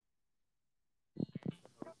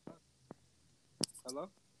Hello?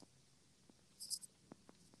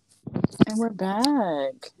 And we're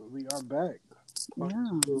back. We are back. Part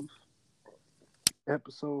Yeah. two of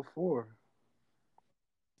episode 4.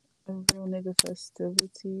 Of real nigga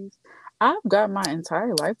festivities. I've got my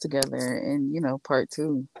entire life together in, part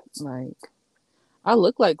two. Like, I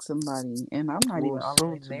look like somebody and I'm not Well, even all the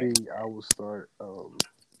way soon to there. be, I will start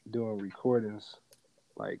doing recordings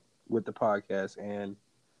like with the podcast and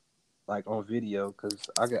like on video because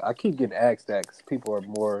I keep getting asked that because people are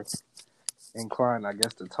more inclined, I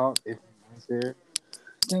guess, to talk if you're there.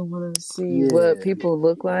 They want to see what Yeah. people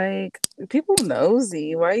look like. People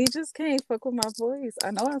nosy. Why you just can't fuck with my voice?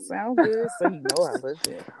 I know I sound good, so you know I look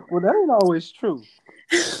good. Well, that ain't always true.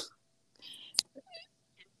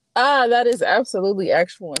 That is absolutely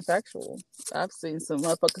actual and factual. I've seen some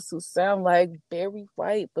motherfuckers who sound like Barry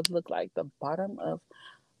White but look like the bottom of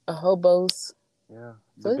a hobo's Yeah,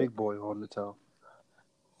 the foot. big boy on the toe.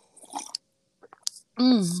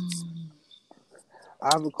 Mm. I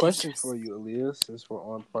have a question for Interesting. you, Aaliyah, since we're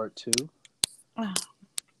on part 2. Ah,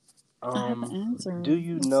 I have an Um, answer. do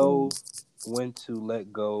you Let's see. know when to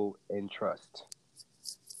let go and trust?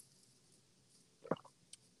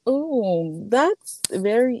 Oh, that's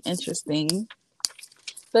very interesting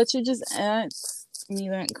that you just asked me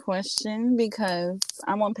that question because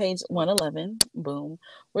I'm on page 111. Boom.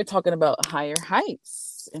 We're talking about higher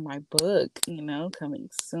heights in my book, coming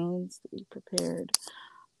soon. Stay prepared.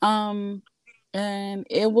 Um, and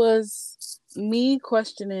it was me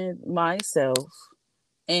questioning myself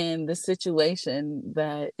and the situation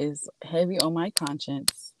that is heavy on my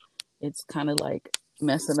conscience. It's kind of like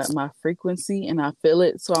messing up my frequency and I feel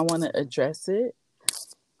it, so I want to address it.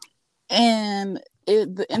 And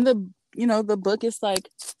in the the book is like,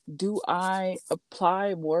 do I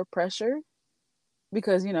apply more pressure?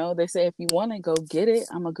 Because they say if you want to go get it,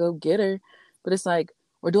 I'm a go getter. But it's like,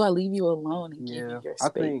 or do I leave you alone and give you Yeah, your I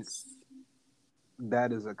think space?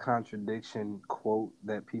 that is a contradiction quote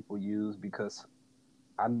that people use because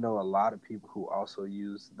I know a lot of people who also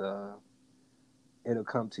use the "it'll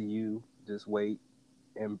come to you, just wait"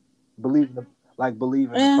 and believe in the, believe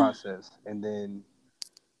in the Eh, process, and then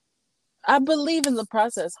I believe in the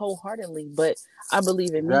process wholeheartedly, but I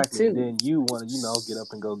believe in me exactly, and too. then you want to get up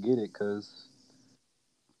and go get it because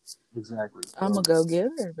exactly. I'm a go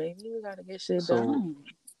getter, baby. We gotta get shit So done.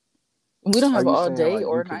 We don't are have you all saying day like you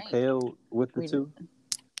or night. compelled with the We two?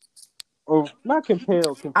 Or not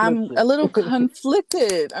compelled, I'm conflicted. a little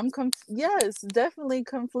conflicted. Yes, definitely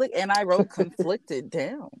conflict. And I wrote conflicted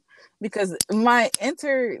down because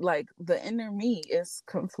the inner me is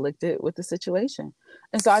conflicted with the situation.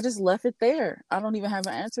 And so I just left it there. I don't even have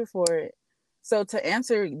an answer for it. So to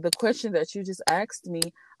answer the question that you just asked me,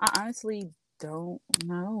 I honestly don't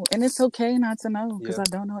know. And it's okay not to know because Yeah.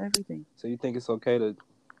 I don't know everything So you think it's okay to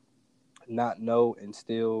not know and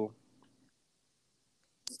still,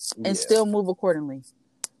 and yeah. still move accordingly.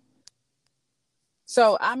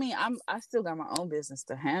 So I mean, I still got my own business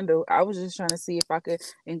to handle. I was just trying to see if I could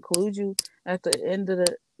include you at the end of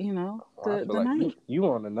the I feel the like night, you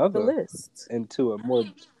on the another list. into a more.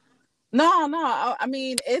 No. I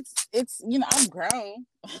mean, it's I'm grown.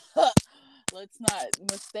 Let's not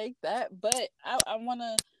mistake that. But I want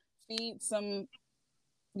to feed some.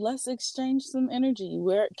 Let's exchange some energy.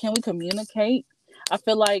 Where can we communicate? I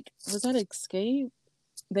feel like, was that escape?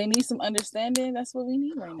 They need some understanding. That's what we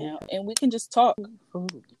need right now, and we can just talk.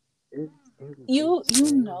 You know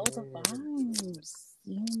the vibes.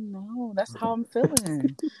 That's how I'm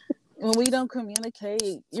feeling. When we don't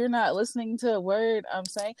communicate, you're not listening to a word I'm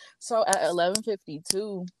saying. So at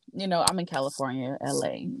 11:52, I'm in California,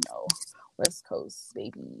 LA, West Coast,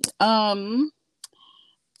 baby.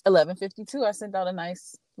 11:52, I sent out a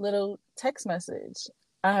nice little text message.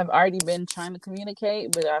 I have already been trying to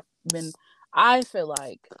communicate, but I feel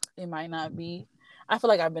like it might not be. I feel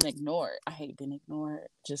like I've been ignored. I hate being ignored.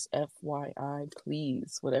 Just FYI,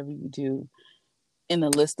 please, whatever you do in the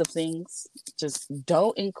list of things, just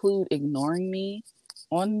don't include ignoring me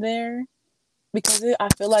on there because I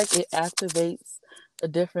feel like it activates a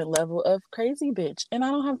different level of crazy bitch, and I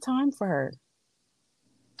don't have time for her.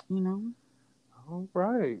 You know? All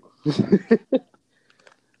right.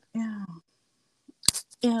 Yeah.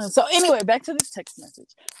 Yeah. So anyway, back to this text message.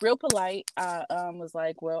 Real polite. I was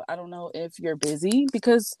like, well, I don't know if you're busy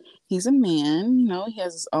because he's a man. He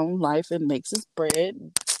has his own life and makes his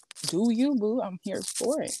bread. Do you, boo? I'm here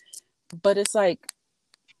for it. But it's like,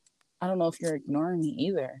 I don't know if you're ignoring me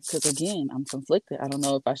either. Because again, I'm conflicted. I don't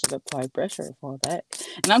know if I should apply pressure for all that.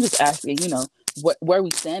 And I'm just asking, where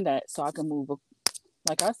we stand at so I can move.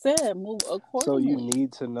 Like I said, move So you accordingly.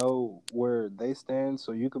 need to know where they stand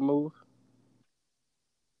so you can move.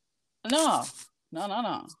 No.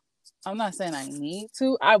 No. I'm not saying I need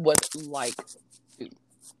to. I would like to.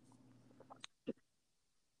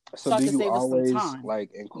 So So I do can you save us some always time. like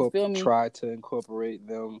You feel me? try to incorporate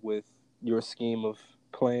them with your scheme of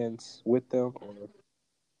plans with them?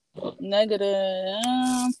 Or... Negative.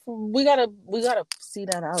 We gotta see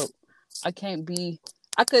that out. I can't be.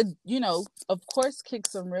 I could, of course, kick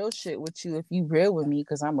some real shit with you if you real with me,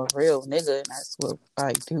 because I'm a real nigga and that's what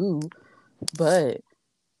I do. But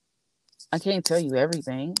I can't tell you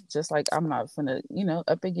everything. Just like I'm not gonna,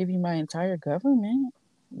 up and give you my entire government.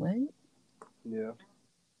 What? Yeah.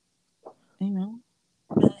 You know,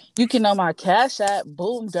 you can know my Cash App.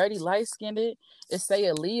 Boom, dirty light skinned it. It say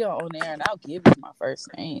Aaliyah on there, and I'll give you my first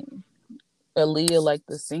name. Aaliyah, like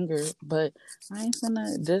the singer, but I ain't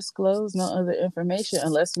gonna disclose no other information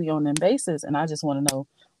unless we on them bases, and I just want to know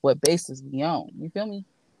what bases we on. You feel me?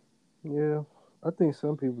 Yeah. I think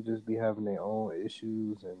some people just be having their own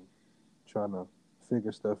issues and trying to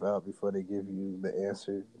figure stuff out before they give you the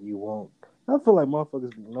answer you want. I feel like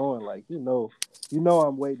motherfuckers be knowing, like,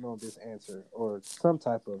 I'm waiting on this answer or some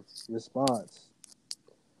type of response.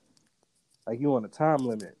 Like you on a time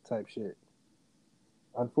limit type shit.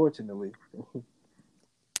 Unfortunately.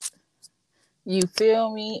 You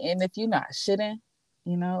feel me? And if you not shitting,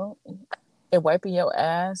 you know, and wiping your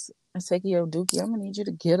ass and taking your dookie, I'm gonna need you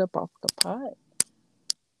to get up off the pot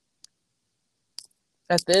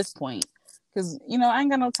at this point, because I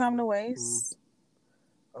ain't got no time to Mm. waste.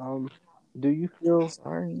 Do you feel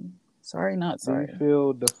Sorry, not do you sorry.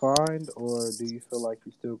 feel defined or do you feel like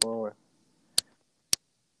you're still growing?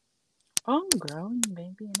 I'm growing,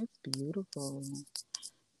 baby, and it's beautiful.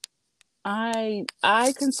 I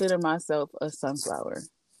consider myself a sunflower. So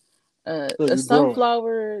A you're growing.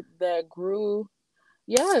 sunflower that grew.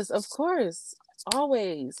 Yes, of course,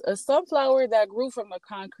 always a sunflower that grew from the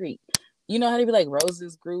concrete. You know how they be like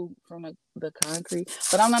roses grew from the concrete,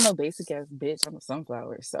 but I'm not no basic ass bitch. I'm a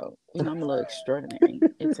sunflower, so I'm a little extraordinary.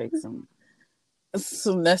 It takes some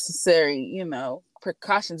necessary,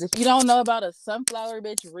 precautions. If you don't know about a sunflower,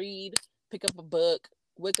 bitch, read, pick up a book,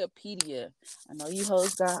 Wikipedia. I know you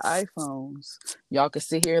hoes got iPhones. Y'all can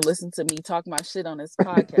sit here and listen to me talk my shit on this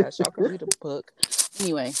podcast. Y'all can read a book.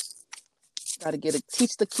 Anyway, gotta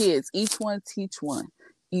teach the kids. Each one teach one.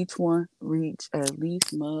 Each one reach at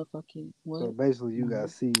least motherfucking So what? basically you got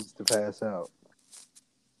seeds to pass out.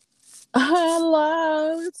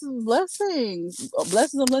 Hello, it's blessings.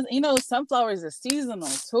 Blessings on blessings. Sunflowers are seasonal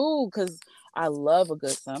too, because I love a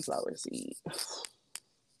good sunflower seed.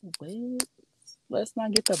 Wait, let's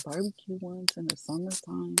not get the barbecue ones in the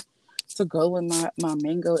summertime to go with my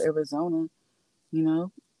mango Arizona. You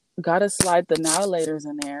know, gotta slide the now laters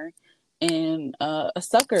in there and a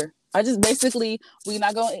sucker. I just basically we're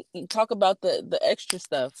not going to talk about the extra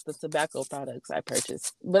stuff, the tobacco products I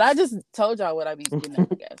purchased, but I just told y'all what I be getting at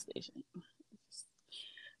the gas station.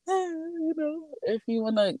 If you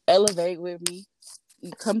want to elevate with me,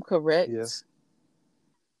 you come Yeah. correct.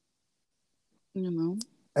 You know,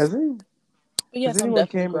 Has any, but has yes, I'm anyone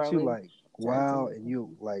definitely came at you growing. like, To wow, and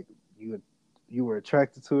you you were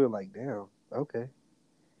attracted to it, like, damn, okay.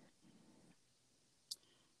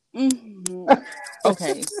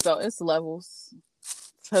 Okay, so it's levels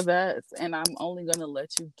to that, and I'm only gonna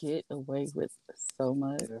let you get away with so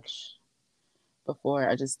Yeah. much before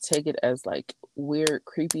I just take it as like weird,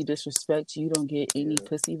 creepy disrespect. You don't get any Yeah.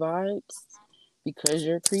 pussy vibes because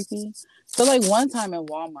you're creepy. So like one time in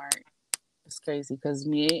Walmart, it's crazy because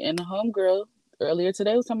me and the homegirl earlier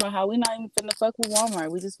today was talking about how we not even finna fuck with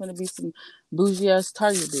Walmart. We just finna be some bougie ass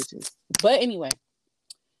Target bitches. But anyway,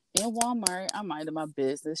 in Walmart, I'm minding my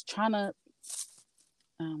business, trying to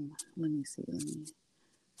let me see,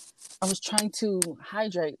 I was trying to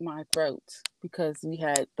hydrate my throat because we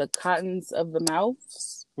had the cottons of the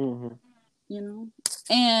mouths, Mm-hmm. you know.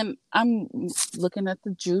 And I'm looking at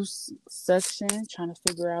the juice section, trying to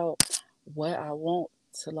figure out what I want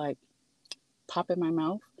to like pop in my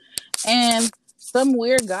mouth. And some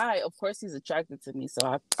weird guy, of course, he's attracted to me,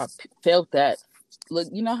 so I felt that. Look,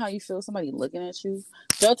 you know how you feel somebody looking at you?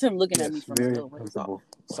 Felt him looking at me Yes, from a very little ways off. comfortable.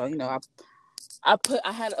 So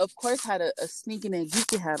I had of course had a sneaking and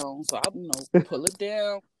geeky hat on, so I pull it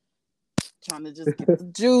down, trying to just get the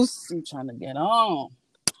juice. I'm trying to get on.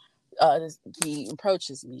 He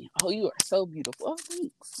approaches me. Oh, you are so beautiful. Oh,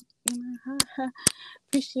 thanks.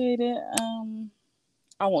 Appreciate it.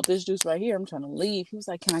 I want this juice right here. I'm trying to leave. He was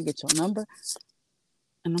like, "Can I get your number?"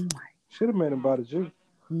 And I'm like, Should have made him buy the juice.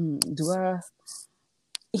 "Do I?"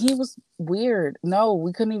 He was weird. No,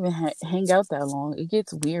 we couldn't even hang out that long. It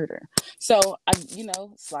gets weirder. So I,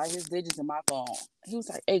 slide his digits in my phone. He was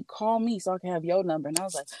like, "Hey, call me so I can have your number." And I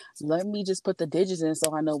was like, "Let me just put the digits in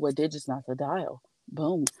so I know what digits not to dial."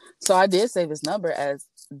 Boom. So I did save his number as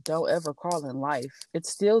 "Don't ever call in life." It's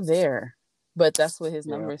still there, but that's what his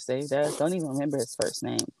Yeah. number is saved as. Don't even remember his first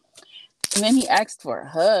name. And then he asked for a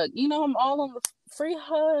hug. You know, I'm all on the free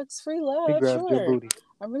hugs, free He love. grabbed your Sure, booty.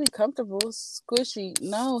 I'm really comfortable, squishy.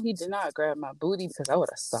 No, he did not grab my booty because I would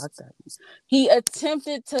have socked that. He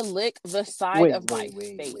attempted to lick the side Wait, of my wait,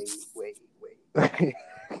 wait, wait, face. wait, wait.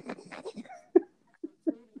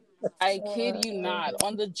 I kid you not.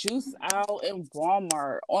 On the juice aisle in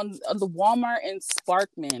Walmart, on the Walmart in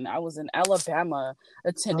Sparkman, I was in Alabama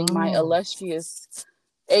attending my Oh. illustrious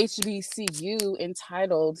HBCU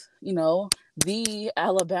entitled, the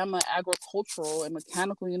Alabama Agricultural and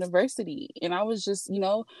Mechanical University. And I was just,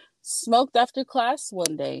 smoked after class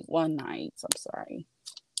one night. I'm sorry.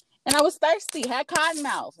 And I was thirsty, had cotton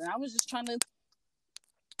mouth, and I was just trying to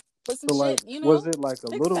put some So like, shit, was it like a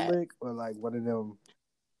fix little that. lick or like one of them?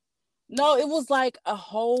 No, it was like a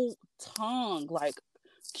whole tongue, like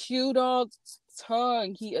Q Dog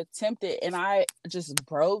tongue. He attempted, and I just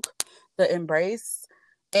broke the embrace,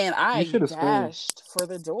 and You I should have screamed. dashed for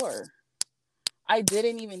the door. I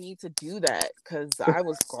didn't even need to do that because I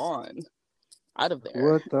was gone out of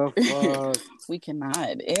there. What the fuck? We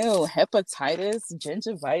cannot. Ew, hepatitis,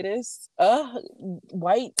 gingivitis,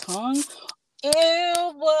 white tongue.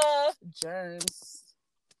 Ew, germs.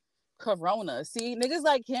 Corona. See, niggas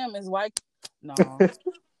like him is white. No.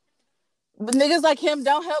 But niggas like him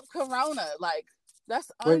don't help Corona. Like,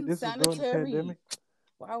 that's Wait, this was during the unsanitary. pandemic?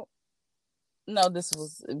 Wow. No, this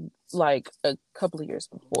was like a couple of years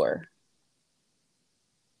before.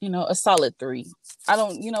 A solid 3. I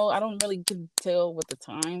don't really can tell with the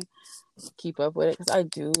time, keep up with it, because I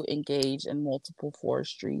do engage in multiple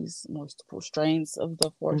strains of the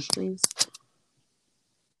forestries.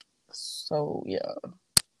 So, yeah.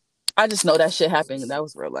 I just know that shit happened. That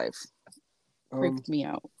was real life. Creeped me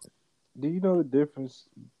out. Do you know the difference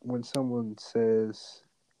when someone says,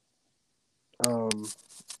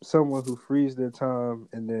 someone who frees their time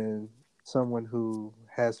and then someone who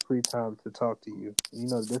has free time to talk to you? You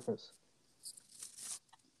know the difference?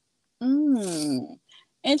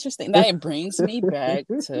 Interesting. That brings me back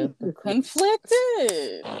to the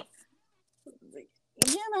conflicted.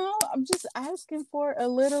 I'm just asking for a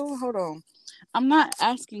little. Hold on. I'm not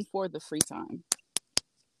asking for the free time.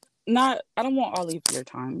 I don't want all of your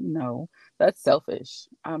time. No, that's selfish.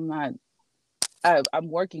 I'm not. I'm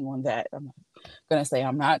working on that. I'm not gonna say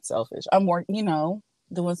I'm not selfish. I'm working,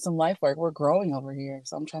 doing some life work. We're growing over here,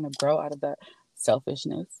 so I'm trying to grow out of that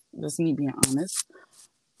selfishness. Just me being honest.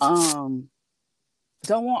 Don't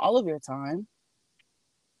want all of your time,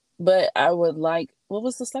 but I would like. What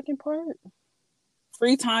was the second part?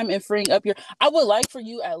 Free time and freeing up your. I would like for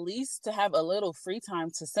you at least to have a little free time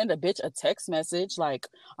to send a bitch a text message like,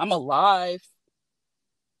 "I'm alive.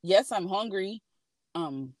 Yes, I'm hungry.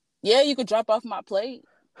 Yeah, you could drop off my plate."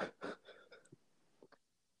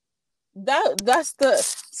 That's the.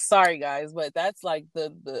 Sorry guys, but that's like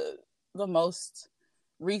the most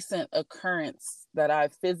recent occurrence that I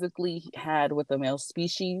physically had with the male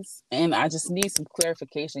species, and I just need some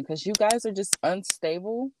clarification because you guys are just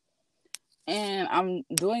unstable, and I'm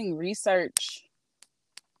doing research,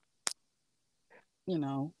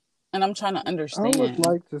 and I'm trying to I would understand,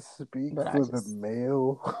 like to speak but I for the just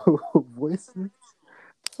male voices.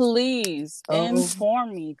 please Um,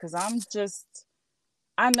 inform me because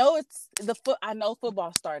I know I know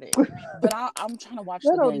football started, but I'm trying to watch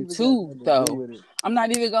that the don't game even got too, nothing to do though. with it. I'm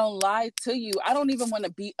not even gonna lie to you. I don't even want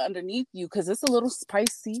to be underneath you because it's a little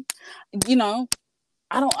spicy. You know,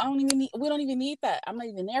 I don't even need. We don't even need that. I'm not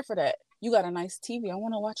even there for that. You got a nice TV. I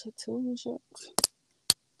want to watch it too. And shit.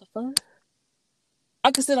 The fuck?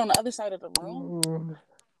 I could sit on the other side of the room.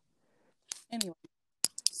 Anyway,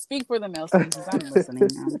 speak for the male species. I'm listening.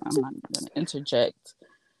 I'm not going to interject.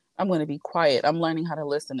 I'm going to be quiet. I'm learning how to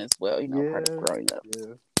listen as well. Part of Yeah, growing up.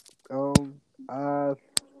 yeah.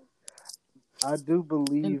 I do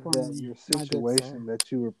believe Inform that me, your my good sir. situation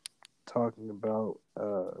that you were talking about,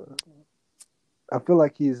 I feel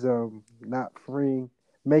like he's not freeing,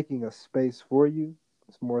 making a space for you.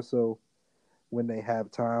 It's more so when they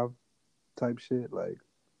have time type shit. Like,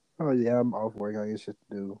 oh yeah, I'm off work. I got shit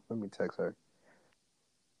to do. Let me text her.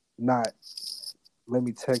 Not let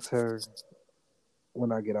me text her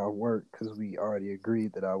when I get off work because we already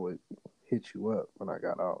agreed that I would hit you up when I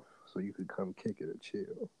got off so you could come kick it or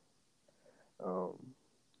chill.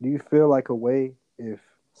 Do you feel like a way if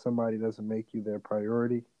somebody doesn't make you their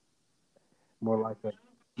priority? More like a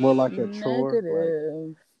chore, like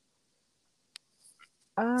Negative.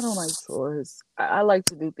 I don't like chores. I like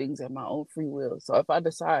to do things at my own free will. So if I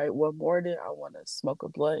decide one morning I want to smoke a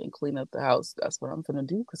blunt and clean up the house, that's what I'm gonna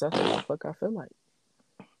do because that's what the fuck I feel like.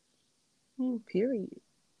 Period.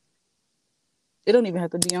 It don't even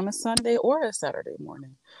have to be on a Sunday or a Saturday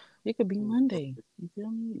morning. It could be Monday. You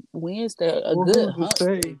feel me? Wednesday, a Well, good who's to hump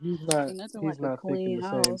say day. he's not Ain't nothing he's like a not thinking clean the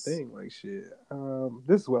same house. thing? Like shit.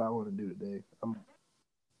 This is what I want to do today.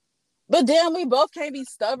 But damn, we both can't be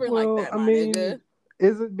stubborn like Well, that, I my nigga. mean,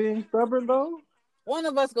 is it being stubborn though? One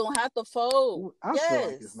of us gonna have to fold. I feel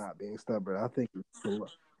like it's Yes. not being stubborn. I think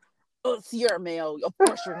it's Oh, it's your male. Of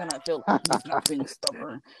course you're gonna feel like he's not being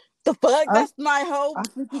stubborn. The fuck? That's my I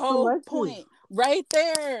think it's whole selective. point right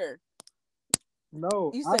there.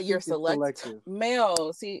 No, You I say you're think it's select selective.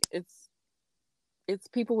 male. See, it's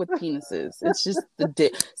people with penises. It's just the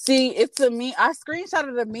dick. See, it's a meme. I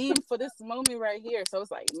screenshotted the meme for this moment right here. So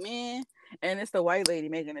it's like, man, and it's the white lady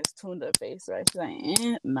making this tuned up face, right? She's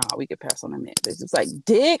like, nah, we could pass on a man. It's like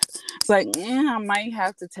dick. It's like, I might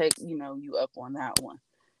have to take, you up on that one.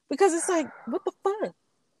 Because it's like, what the fuck?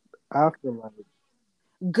 I feel like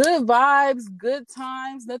Good vibes, good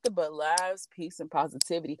times, nothing but laughs, peace, and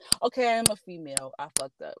positivity. Okay, I'm a female. I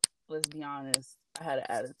fucked up. Let's be honest. I had an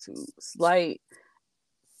attitude. Slight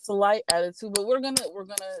attitude, but we're gonna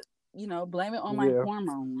blame it on my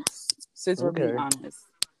hormones, since we're being honest.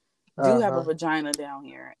 Do have a vagina down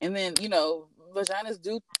here, and then vaginas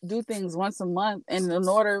do things once a month, and in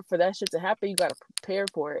order for that shit to happen, you gotta prepare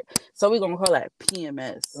for it. So we're gonna call that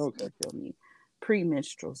PMS. Okay. You feel me?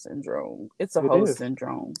 Premenstrual syndrome. It's a whole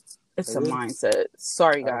syndrome. It's a mindset.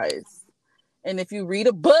 Sorry, guys. And if you read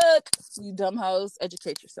a book, you dumb hoes,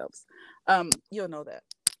 educate yourselves. You'll know that.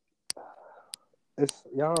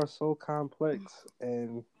 Y'all are so complex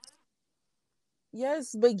and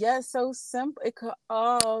yes, but so simple. It could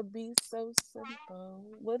all be so simple.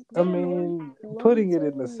 I mean, putting it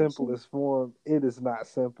in the simplest form, it is not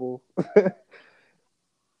simple.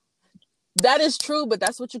 That is true, but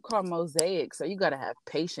that's what you call mosaic. So you gotta have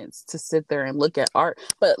patience to sit there and look at art.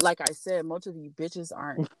 But like I said, most of you bitches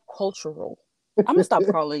aren't cultural. I'm gonna stop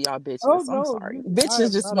calling y'all bitches. Oh, no, I'm sorry. Bitch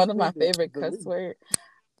is just one of my favorite cuss words.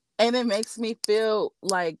 And it makes me feel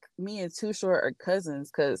like me and Too Short are cousins,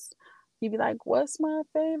 because he'd be like, what's my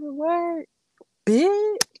favorite word?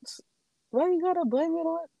 Bitch. Why you gotta blame it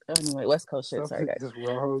on? Anyway, West Coast shit. Sorry, guys. Something's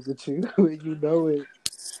wrong with you. You know it.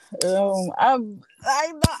 I'm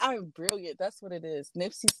brilliant. That's what it is.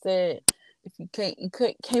 Nipsey said, if you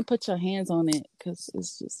can't put your hands on it, because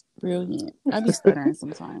it's just brilliant. I be stuttering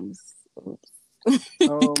sometimes.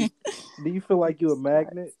 Do you feel like you're a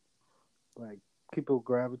magnet? Like people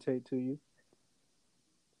gravitate to you?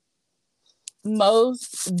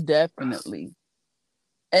 Most definitely.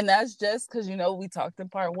 And that's just because, we talked in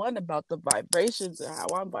part 1 about the vibrations and how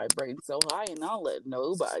I'm vibrating so high, and I'll let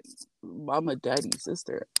nobody, mama, daddy,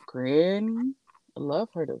 sister, granny, love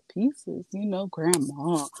her to pieces,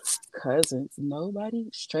 grandma, cousins, nobody,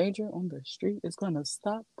 stranger on the street is going to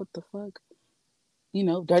stop what the fuck,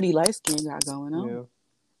 dirty light skin got going on. Yeah.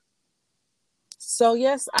 So,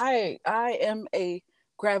 yes, I am a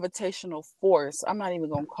gravitational force. I'm not even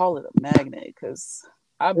going to call it a magnet, because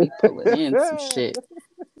I'll be pulling in some shit.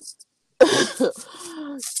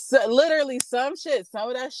 So, literally some of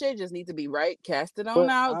that shit just need to be casted on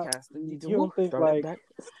out. You don't think like back.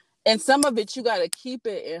 And some of it you got to keep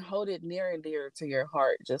it and hold it near and dear to your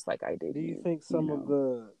heart, just like I did. Do you think some of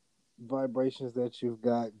the vibrations that you've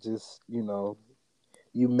got just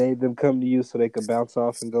you made them come to you so they could bounce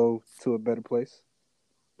off and go to a better place?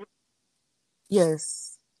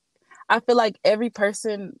 Yes. I feel like every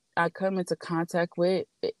person I come into contact with,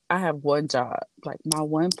 I have one job. Like, my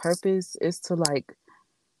one purpose is to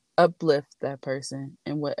uplift that person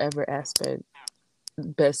in whatever aspect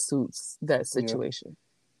best suits that situation.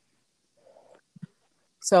 Yeah.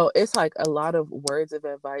 So it's like a lot of words of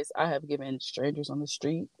advice I have given strangers on the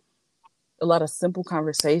street, a lot of simple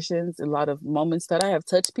conversations, a lot of moments that I have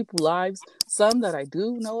touched people's lives, some that I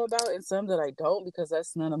do know about and some that I don't, because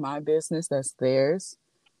that's none of my business, that's theirs.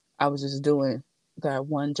 I was just doing that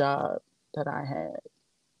one job that I had.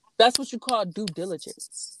 That's what you call due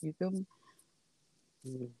diligence. You feel me?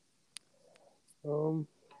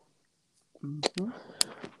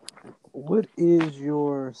 What is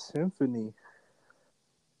your symphony?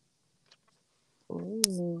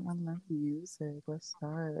 Oh, I love music. Let's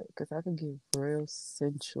start, because I can get real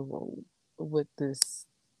sensual with this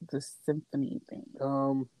symphony thing.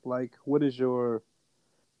 Like, what is your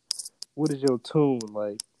tune?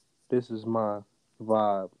 Like, this is my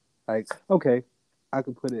vibe. Like, okay, I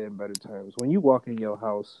can put it in better terms. When you walk in your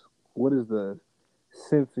house, what is the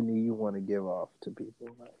symphony you want to give off to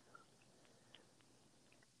people?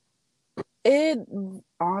 It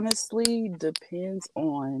honestly depends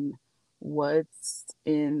on what's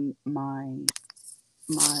in my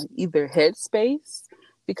either headspace.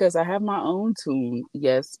 because I have my own tune,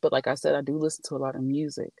 yes, but like I said, I do listen to a lot of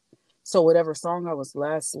music. So whatever song I was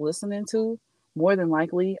last listening to, more than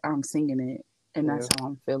likely I'm singing it, and that's Yeah. how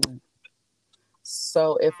I'm feeling.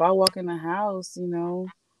 So if I walk in the house,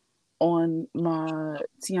 on my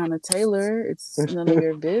Tiana Taylor, it's none of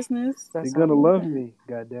your business. You're That's how I'm gonna love moving. me,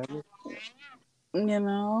 goddamn it.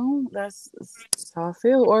 That's how I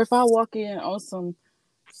feel. Or if I walk in on some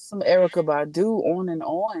Erica Badu on and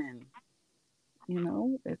on,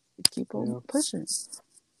 it keep on Yeah. pushing.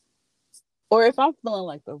 Or if I'm feeling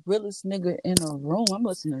like the realest nigga in a room, I'm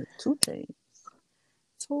listening to Two Chainz.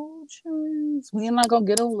 Two Chainz. We're not gonna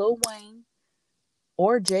get on Lil Wayne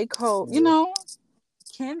or J. Cole. Yeah.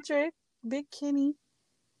 Kendrick, Big Kenny.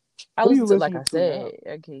 I What are you listen to, like listening I to now?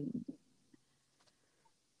 said, okay.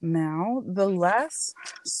 Now, the last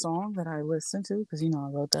song that I listened to, because I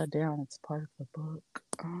wrote that down, it's part of the book.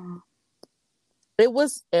 It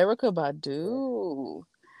was Erica Yeah. Badu.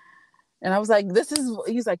 And I was like,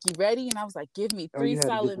 he's like, you ready? And I was like, give me Oh, three you had to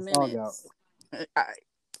get solid the song out. minutes. I,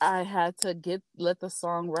 I had to let the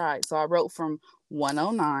song ride. So I wrote from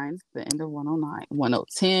 109, the end of 109,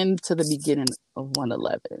 1010 to the beginning of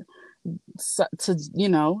 111. So, to,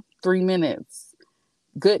 3 minutes.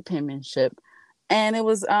 Good penmanship. And it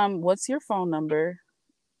was what's your phone number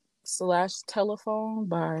 / telephone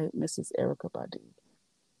by Mrs. Erica Badu.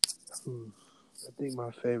 I think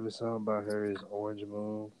my favorite song by her is Orange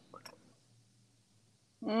Moon.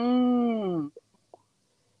 Mm.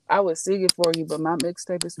 I would sing it for you, but my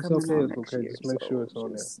mixtape is It's coming okay. out It's next okay. year, Just make sure so it's on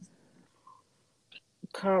there. just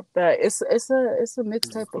cop that. It's a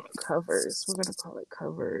mixtape of covers. We're gonna call it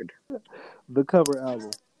covered. The cover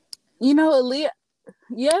album. Aaliyah.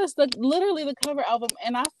 Yes, literally the cover album,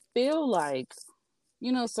 and I feel like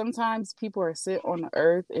sometimes people are sent on the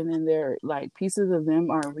earth, and then they're like pieces of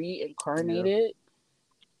them are Yeah. reincarnated.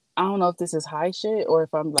 I don't know if this is high shit or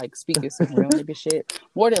if I'm like speaking some real nigga shit.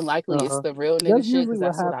 More than likely, it's Uh-huh. the real nigga That's shit usually because what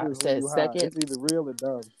that's what I happens when said you high. second. It's either real or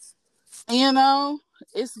dumb. You know,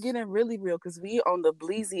 it's getting really real because we on the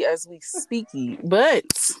bleezy as we speaky. But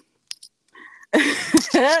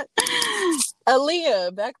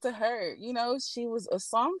Aaliyah, back to her. She was a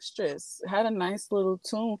songstress, had a nice little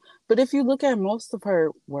tune. But if you look at most of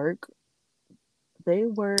her work, they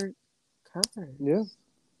were covers. Yeah.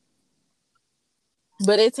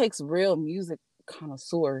 But it takes real music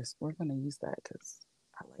connoisseurs. We're gonna use that because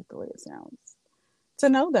I like the way it sounds. To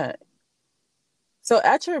know that. So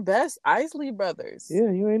at your best, Isley Brothers. Yeah,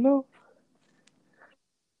 you ain't know.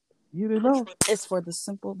 You didn't know. It's for the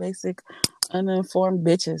simple, basic, uninformed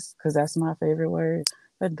bitches, because that's my favorite word,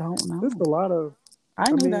 that don't There's know. a lot of. I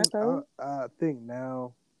I knew that mean, though. I think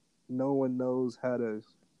now no one knows how to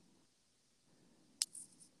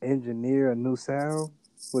engineer a new sound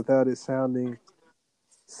without it sounding.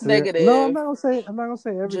 No, I'm Negative, not gonna say. I'm not gonna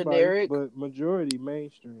say everybody, generic. but majority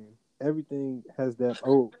mainstream. Everything has that.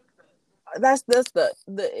 Oh, That's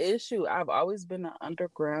the issue. I've always been an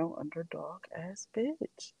underground, underdog ass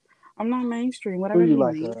bitch. I'm not mainstream. What I who gotta you be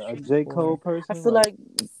like? A mainstream J Cole for? I person? feel Like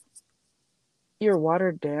like you're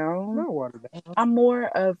watered down. not watered down. I'm more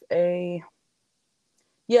of a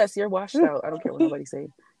yes, you're washed out. I don't care what nobody say.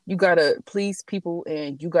 You gotta please people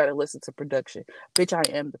and you gotta listen to production. Bitch, I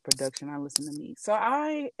am the production. I listen to me. So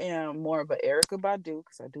I am more of an Erica Badu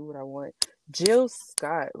because I do what I want. Jill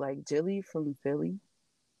Scott, like Jilly from Philly.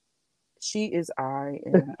 She is I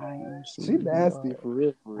am she. She We nasty are for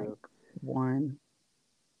real, for like real. one.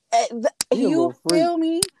 She a You little freak. feel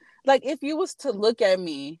me? Like if you was to look at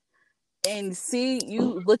me and see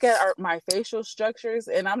you look at my facial structures,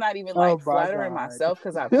 and I'm not even Oh like my flattering god. myself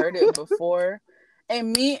because I've heard it before,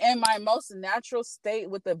 and me in my most natural state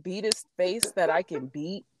with the beatest face that I can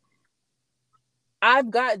beat.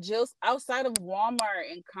 I've got Jill outside of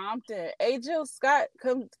Walmart in Compton. Hey Jill Scott,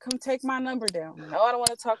 come take my number down. No, I don't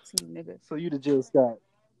want to talk to you, nigga. So you the Jill Scott.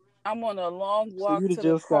 I'm on a long So walk you the to the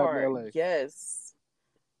Jill Scott in car. L.A. Yes.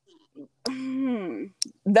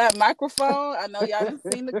 That microphone, I know y'all done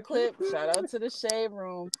seen the clip. Shout out to the shade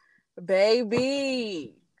room.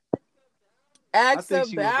 Baby. I Ask think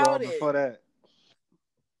she was grown about before it. that.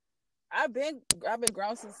 I've been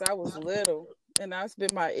grown since I was little. And that's been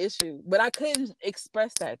my issue. But I couldn't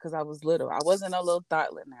express that because I was little. I wasn't a little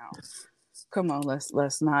thoughtless now. Come on, let's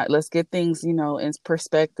get things, in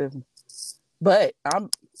perspective. But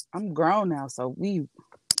I'm grown now, so we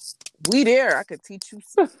there. I could teach you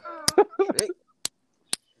some shit.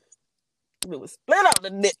 It was split up the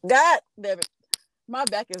dick. God damn it. My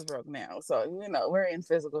back is broke now. So, we're in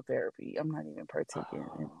physical therapy. I'm not even partaking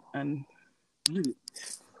and You, we're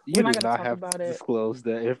you not did gonna not talk have to about it. disclose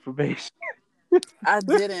that information. I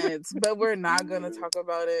didn't, but we're not gonna talk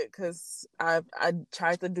about it because I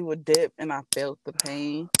tried to do a dip and I felt the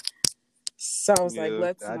pain. So I was like, Yeah,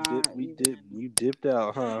 let's I dip. not We even. dip. You dipped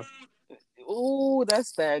out, huh? Ooh,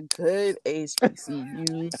 that's that good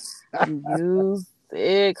HBCU. You use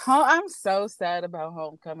it. I'm so sad about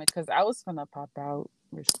homecoming because I was gonna pop out.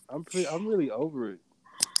 I'm really over it.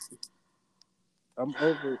 I'm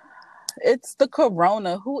over it. It's the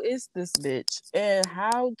corona. Who is this bitch? And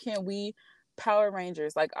how can we Power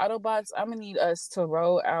Rangers like Autobots? I'm gonna need us to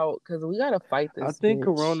roll out because we gotta fight I this think bitch.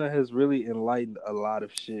 Corona has really enlightened a lot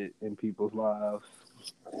of shit in people's lives.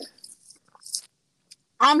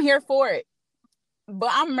 I'm here for it.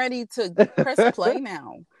 But I'm ready to press play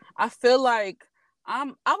now. I feel like I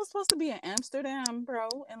was supposed to be in Amsterdam, bro,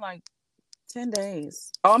 in like 10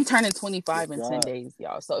 days. Oh, I'm turning 25 in 10 God. days,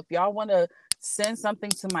 y'all. So if y'all want to send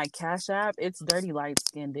something to my Cash App, it's Dirty Light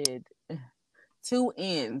Skin did. Two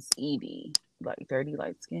N's, ED. Like Dirty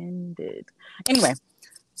Light Skin did. Anyway,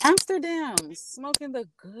 Amsterdam, smoking the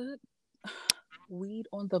good weed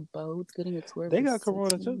on the boat, getting a tour of They the got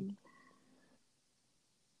Corona too. city.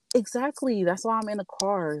 Exactly. That's why I'm in the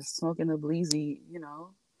car smoking a bleezy,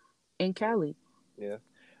 in Cali. Yeah.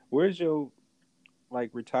 Where's your like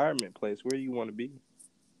retirement place? Where you want to be?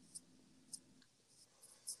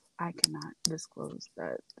 I cannot disclose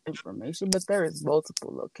that information, but there is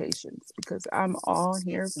multiple locations because I'm all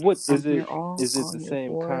here. What I'm is here it? Is it all the here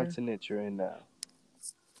same for continent you're in now?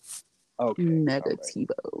 Okay. All right.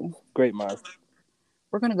 negativo. Great minds.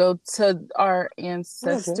 We're gonna go to our Okay.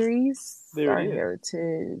 ancestries, There it our is.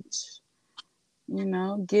 heritage.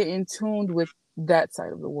 Get in tuned with that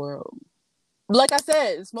side of the world. Like I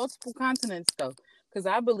said, it's multiple continents though, because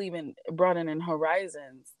I believe in broadening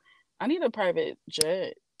horizons. I need a private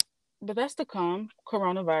jet. But that's to come.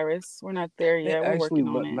 Coronavirus. We're not there It yet. We're actually working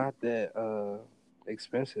on look it. not that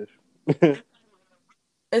expensive.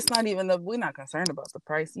 It's not even we're not concerned about the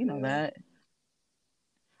price. You know Yeah. that.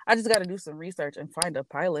 I just got to do some research and find a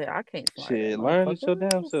pilot. I can't fly that Shit, learn it your damn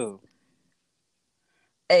motherfucker. self.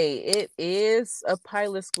 Hey, it is a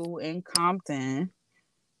pilot school in Compton.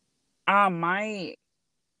 I might,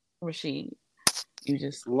 Rashid, you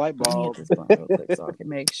just Light let me hit bulb. this blunt real quick so I can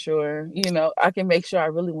make sure, I can make sure I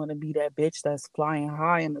really want to be that bitch that's flying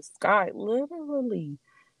high in the sky, literally.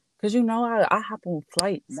 Because I hop on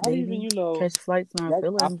flights, Not even baby. Catch flights and our that I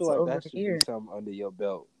feelings feel like over that should be here. something under your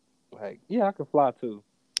belt. Like, yeah, I can fly too.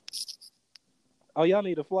 Oh, y'all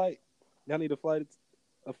need a flight? Y'all need a flight?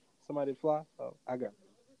 Somebody to fly? Oh, I got it.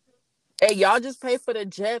 Hey, y'all just pay for the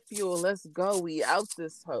jet fuel. Let's go. We out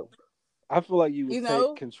this hoe. I feel like you You would take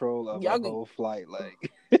know? control of a Y'all can whole flight.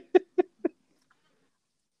 Like,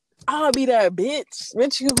 I'll be that bitch.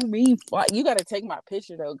 What you mean? You gotta take my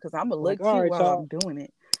picture though, because I'm gonna like, look all cute right, while y'all. I'm doing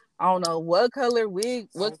it. I don't know what color wig,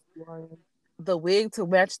 what I'm flying the wig to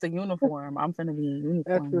match the uniform. I'm gonna be in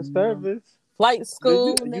at your uniform. service. Flight Did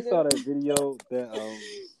school, you nigga. saw that video that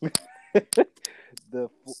the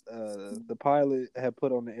the pilot had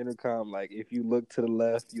put on the intercom? Like, if you look to the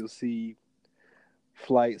left, you'll see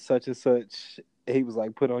flight such and such. He was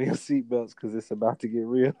like, put on your seatbelts because it's about to get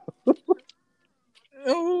real.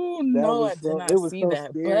 Oh That no, I was did so. It not was see so that.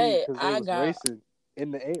 scary But because they I was got racing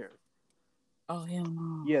in the air. oh hell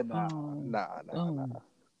no. Yeah, nah, Oh, nah, nah, oh. nah.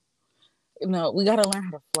 No, we gotta learn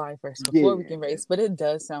how to fly first before we can Yeah. race. But it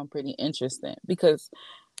does sound pretty interesting because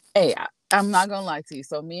hey, I'm not gonna lie to you.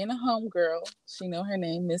 So me and a homegirl, she know her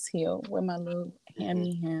name, Miss Hill, with my little Mm-hmm.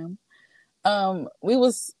 hammy ham. We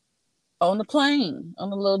was on the plane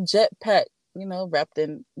on a little jetpack, wrapped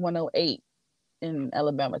in 108 in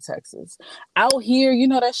Alabama, Texas. Out here,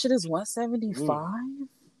 that shit is Mm. 175.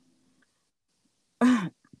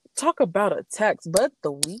 Talk about a tax, but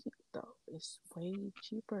the weed though is way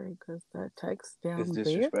cheaper because that tax It's down there.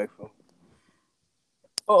 disrespectful.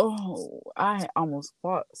 Oh, I almost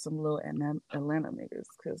fought some little Atlanta niggas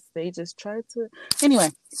because they just tried to. Anyway,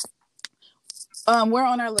 we're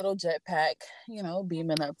on our little jetpack,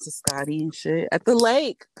 beaming up to Scotty and shit at the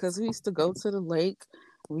lake because we used to go to the lake.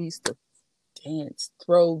 We used to dance,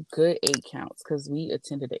 throw good 8 counts because we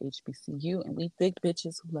attended the HBCU and we thick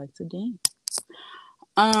bitches who like to dance.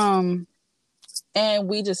 Um, and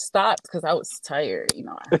we just stopped because I was tired.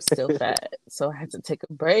 I'm still fat, so I had to take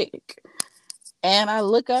a break. And I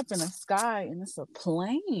look up in the sky and it's a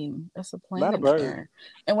plane. It's a plane Not a in the bird. air.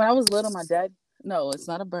 And when I was little, my dad, no, it's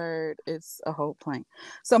not a bird. It's a whole plane.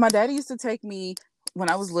 So my daddy used to take me when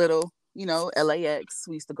I was little, LAX.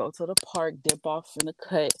 We used to go to the park, dip off in the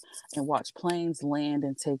cut and watch planes land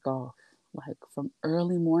and take off. Like from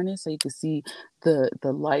early morning, so you could see the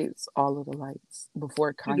lights, all of the lights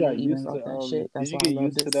before You Kanye got even used wrote to that shit. did That's you why I get loved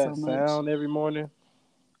used to it so that much. sound every morning?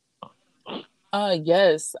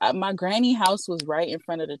 Yes. My granny house was right in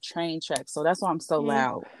front of the train track, so that's why I'm so Mm,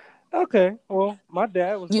 loud. okay. Well, my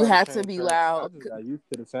dad was You by the had to train be tracks. I loud. just got used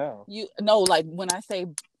to the sound. You no, like when I say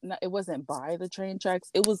no, it wasn't by the train tracks,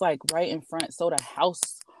 it was like right in front, so the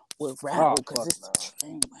house would rattle Oh because fuck it's no. a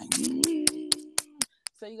train. Like,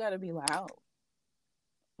 so you gotta be loud.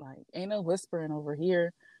 Like, ain't no whispering over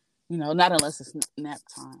here, not unless it's nap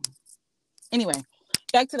time. Anyway,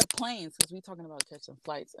 back to the planes because we talking about catching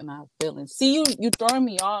flights and our feelings. See, you throwing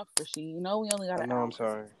me off, Rasheed. We only got I an know. I'm hour.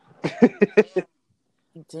 sorry.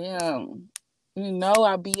 Damn.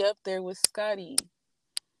 I'll be up there with Scotty.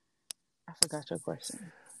 I forgot your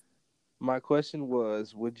question. My question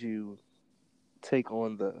was, would you take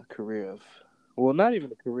on the career of, well, not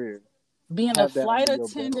even a career, Being a have that flight under your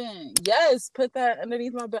belt? attendant. Yes, put that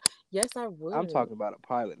underneath my belt. Yes, I I'm would. talking about a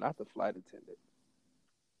pilot, not the flight attendant.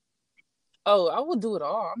 Oh, I would do it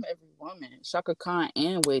all. I'm every woman. Shaka Khan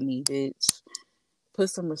and Whitney, bitch. Put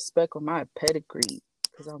some respect on my pedigree.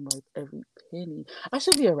 Because I'm worth every penny. I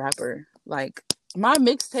should be a rapper. Like, my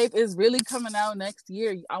mixtape is really coming out next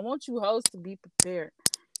year. I want you hoes to be prepared.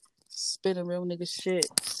 Spitting real nigga shit.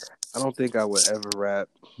 I don't think I would ever rap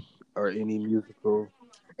or any musical.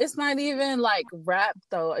 It's not even like rap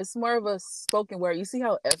though. It's more of a spoken word. You see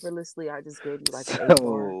how effortlessly I just gave you like an 8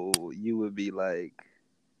 bar? So you would be like,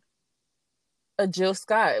 A Jill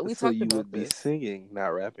Scott. We so talked you about would be this. singing, not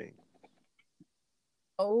rapping.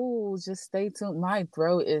 Oh, just stay tuned. My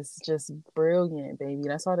throat is just brilliant, baby.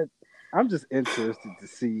 That's all the I'm just interested to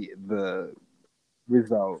see the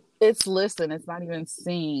result. it's listen, it's not even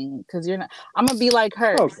sing. Because you're not I'm gonna be like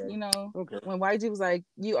her, Okay. Okay. when YG was like,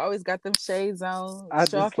 you always got them shades on, I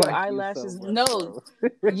show off just your like you so eyelashes. much, No,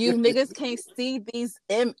 bro. you niggas can't see these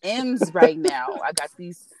MMs right now. I got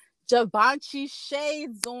these Givenchy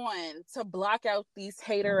shades on to block out these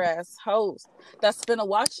hater ass hosts that's finna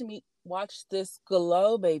watch this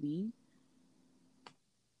glow, baby.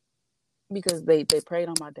 Because they preyed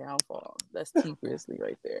on my downfall. That's T Grizzly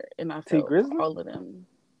right there. And I T felt Grizzly? all of them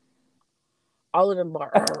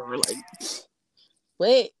bar like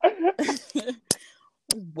wait.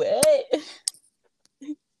 What?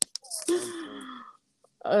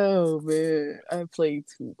 Oh man, I played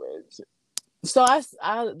too much. So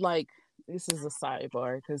I like this is a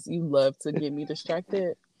sidebar because you love to get me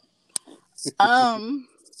distracted. Um,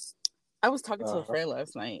 I was talking to a Uh-huh. friend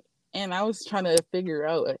last night, and I was trying to figure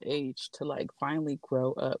out an age to like finally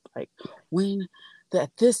grow up. Like when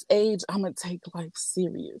at this age I'm gonna take life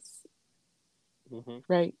serious, Mm-hmm.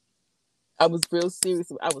 right? I was real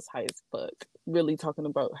serious. I was high as fuck. Really talking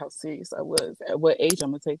about how serious I was. At what age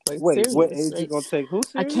I'm gonna take life Wait, what serious, age you right? gonna take who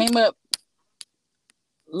I serious? came up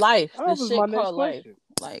life. That This was my shit next called life. question.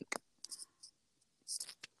 Like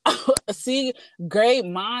see, great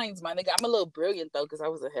minds, my nigga. I'm a little brilliant though, because I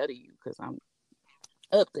was ahead of you, because I'm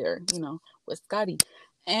up there, with Scotty.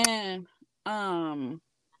 And I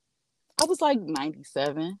was like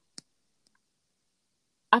 97.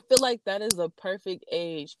 I feel like that is a perfect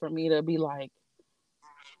age for me to be like,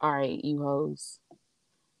 all right, you hoes.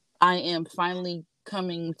 I am finally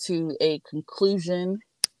coming to a conclusion.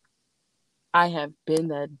 I have been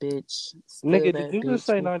that bitch, still Nigga, did that you just bitch,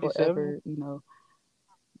 say will 97? forever,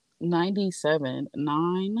 97,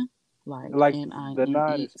 9, like Like the 9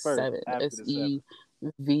 NINE is first 7, after the 7.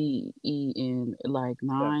 SEVEN, like Yes.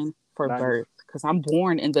 9 for 90. birth. Because I'm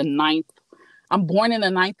born in the ninth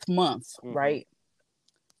month, Mm-hmm. right?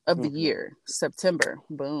 Of the Mm-hmm. year, September.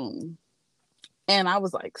 Boom. And I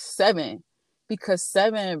was like 7 because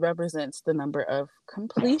 7 represents the number of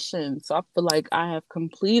completion. So I feel like I have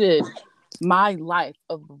completed my life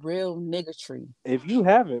of real niggatry. If you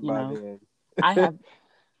haven't You by know, then, I have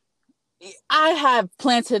I have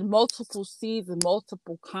planted multiple seeds in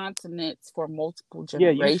multiple continents for multiple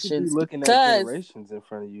yeah, you should be generations looking at because generations in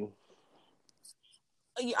front of you.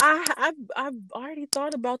 I've already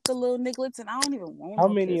thought about the little nigglets and I don't even want How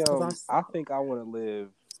no many? kids because I I think I want to live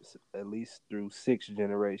at least through 6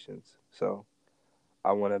 generations. So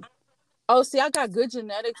I want to. see I got good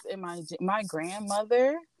genetics in my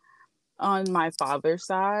grandmother on my father's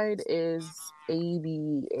side is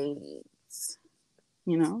 88.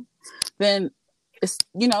 You know, then it's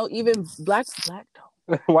even black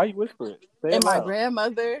though. Why you whisper it? Say it And my loud.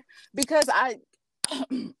 grandmother because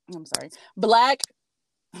I'm sorry, black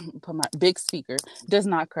put my big speaker does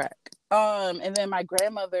not crack. And then my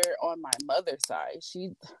grandmother on my mother's side,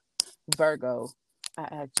 she Virgo. I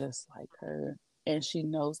act just like her. And she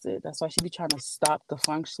knows it. That's why she be trying to stop the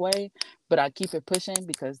feng shui. But I keep it pushing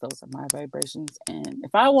because those are my vibrations. And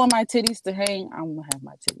if I want my titties to hang, I'm gonna have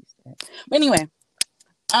my titties to hang. But anyway,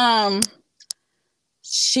 um,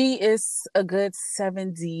 She is a good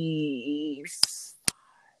 70.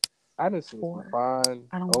 I done seen some fine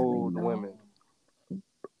I don't really old know. women.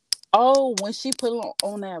 Oh, when she put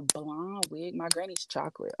on that blonde wig, my granny's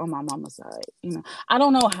chocolate on my mama's side. You know, I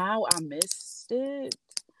don't know how I missed it.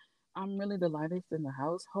 I'm really the lightest in the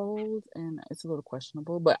household, and it's a little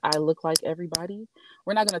questionable, but I look like everybody.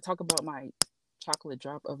 We're not going to talk about my chocolate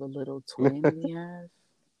drop of a little twin we have.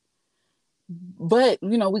 But,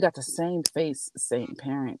 you know, we got the same face, same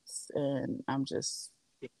parents, and I'm just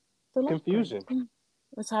the Confusion.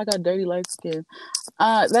 That's how I got dirty light skin.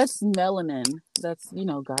 That's melanin. That's, you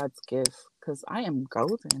know, God's gift, because I am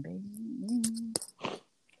golden, baby.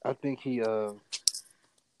 I think he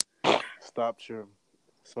stopped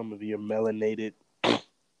some of your melanated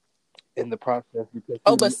in the process because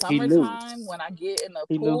but he knew. summertime when I get in the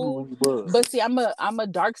He knew pool, who he was. but see, I'm a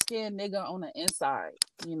dark skinned nigga on the inside.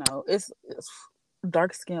 You know, it's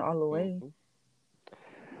dark skin all the way. Mm-hmm.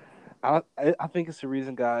 I think it's the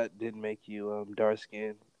reason God didn't make you dark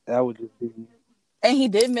skinned. That would just be. And he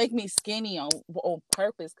did make me skinny on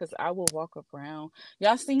purpose, because I will walk around.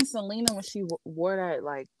 Y'all seen Selena when she wore that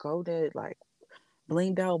like golden like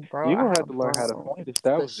blinged out bra? You're gonna have to learn how to fight if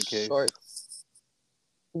that was the case. Shorts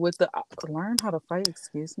with the learn how to fight.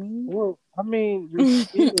 Excuse me. Well, I mean, your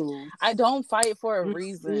skills. I don't fight for a your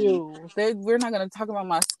reason. Skills. We're not gonna talk about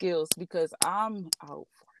my skills, because I'm out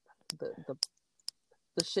for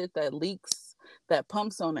the shit that leaks, that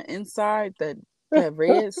pumps on the inside, that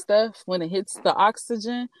red stuff when it hits the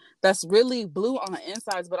oxygen, that's really blue on the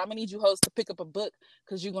insides. But I'm gonna need you hosts to pick up a book,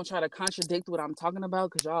 because you're gonna try to contradict what I'm talking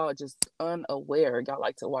about, because y'all are just unaware. Y'all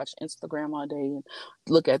like to watch Instagram all day and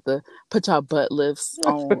look at put y'all butt lifts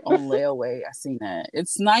on layaway. I seen that.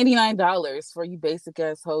 It's $99 for you basic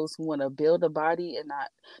ass hosts who want to build a body and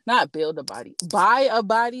not build a body, buy a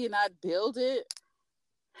body and not build it.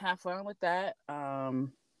 Have fun with that.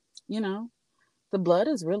 You know, the blood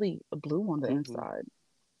is really blue on the inside.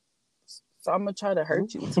 So I'm gonna try to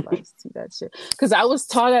hurt you until I see that shit. Because I was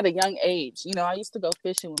taught at a young age. You know, I used to go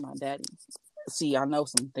fishing with my daddy. See, I know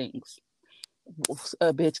some things.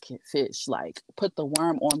 A bitch can fish. Like, put the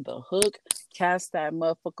worm on the hook, cast that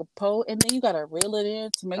motherfucker pole, and then you gotta reel it in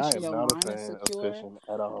to make sure your line is secure. Of fishing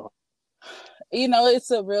at all. You know,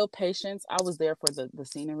 it's a real patience. I was there for the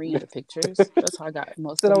scenery and the pictures. That's how I got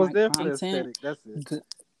most of my content. That's it.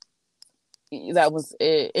 That was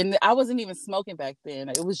it. And I wasn't even smoking back then.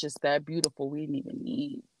 It was just that beautiful. We didn't even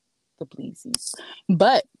need the pleasies.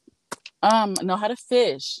 But know how to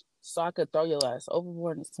fish, so I could throw your ass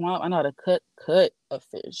overboard in the swamp. I know how to cut a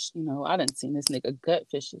fish. You know, I didn't see this nigga gut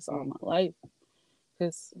fishes all my life.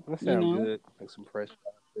 Cause that sounds good. Like some fresh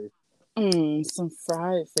fish. Some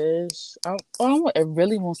fried fish. I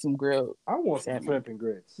really want some grilled. I want some shrimp and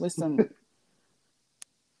grits with some.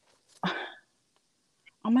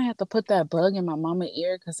 I'm gonna have to put that bug in my mama's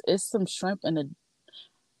ear, because it's some shrimp in a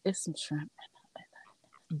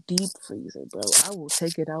deep freezer, bro. I will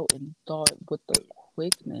take it out and thaw it with the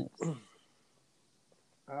quickness.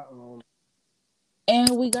 And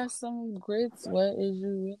we got some grits. What is you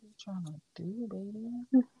really trying to do,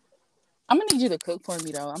 baby? I'm gonna need you to cook for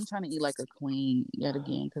me though. I'm trying to eat like a queen yet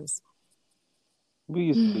again, because we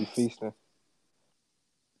used to be feasting.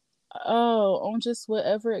 Oh, on just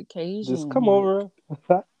whatever occasion. Just come over.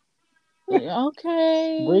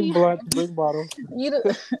 Okay. Bring bottles.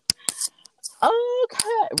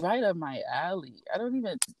 Okay, right up my alley. I don't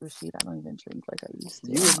even drink like I used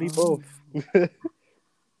to. You and me both.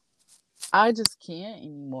 I just can't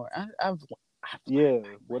anymore.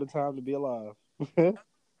 What a time to be alive.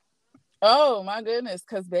 Oh my goodness,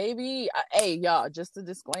 because baby, hey y'all, just a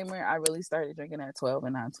disclaimer, I really started drinking at 12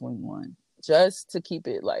 and not 21, just to keep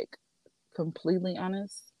it like completely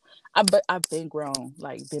honest. But I've been grown,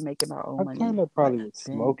 like been making my own money. I kind of probably was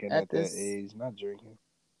smoking at that age, not drinking.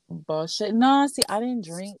 Bullshit. No, see, I didn't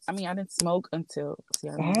drink. I mean, I didn't smoke until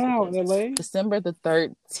December the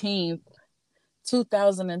 13th,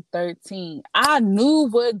 2013. I knew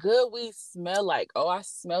what good weed smelled like. Oh, I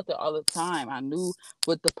smelled it all the time. I knew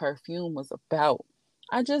what the perfume was about.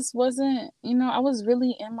 I just wasn't, I was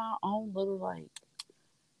really in my own little like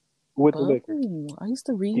with the liquor. I used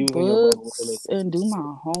to read books and do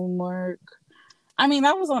my homework. I mean,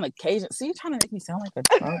 I was on occasion. See, you're trying to make me sound like a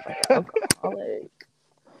drunk, like an alcoholic.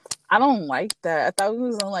 I don't like that. I thought we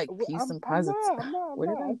was on like peace and positivity. I'm not.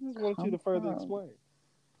 I just want you to further explain.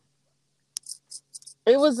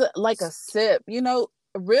 It was like a sip. Real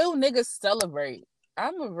niggas celebrate.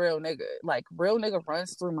 I'm a real nigga. Like, real nigga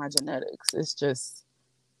runs through my genetics. It's just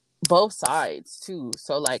both sides, too.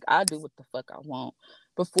 So, like, I do what the fuck I want.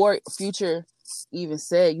 Before Future even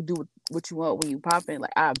said, you do what you want when you pop in,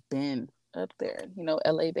 like, I've been up there.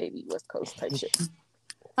 LA baby, West Coast type shit.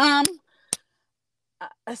 Um,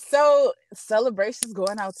 so celebrations,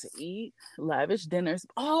 going out to eat, lavish dinners,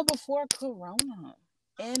 all before Corona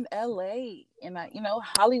in LA. And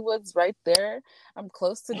Hollywood's right there. I'm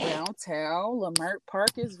close to downtown. Leimert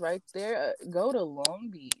Park is right there. Go to Long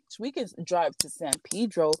Beach. We can drive to San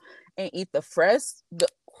Pedro and eat the fresh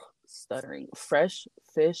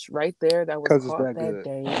fish right there that was Because it's caught that that good.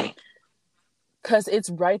 day. Because it's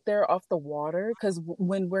right there off the water. Because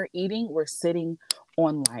when we're eating, we're sitting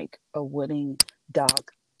on like a wooden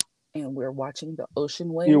dock and we're watching the ocean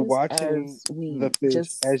You're waves watching as we the fish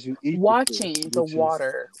just as you eat the watching fish, the which is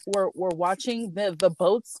water. We're watching the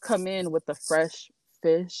boats come in with the fresh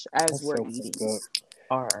fish as that's we're so eating fucked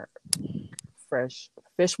up. our fresh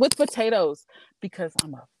fish with potatoes because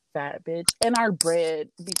I'm a fat bitch, and our bread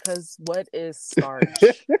because what is starch?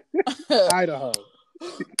 Idaho.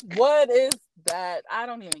 What is that? I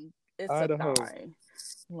don't even. It's a Idaho. thigh.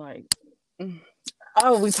 Like,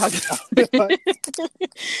 oh, we talking.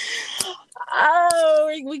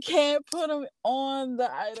 Oh, we can't put them on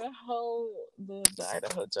the Idaho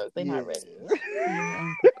joke. They're not ready. They're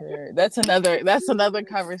unprepared. That's another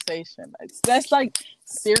conversation. That's like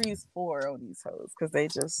series 4 on these hoes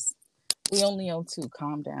because we only own 2.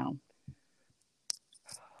 Calm down.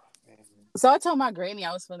 So I told my granny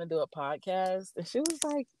I was gonna do a podcast, and she was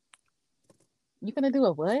like, "You gonna do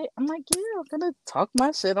a what?" I'm like, "Yeah, I'm gonna talk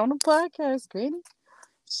my shit on the podcast, granny."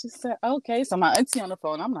 She said, "Okay." So my auntie on the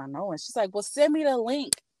phone, I'm not knowing. She's like, "Well, send me the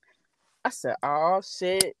link." I said, "Oh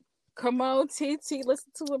shit, come on, TT,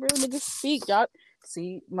 listen to a real nigga speak, y'all."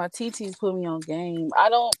 See, my TT's put me on game.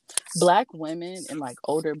 Black women and like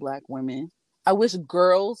older black women. I wish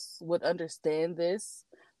girls would understand this.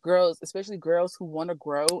 Girls, especially girls who want to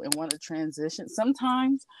grow and want to transition.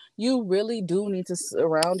 Sometimes you really do need to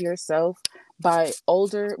surround yourself by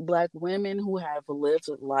older black women who have lived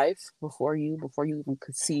life before you even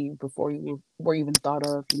conceived, before you were even thought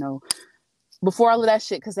of, before all of that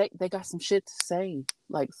shit, because they got some shit to say,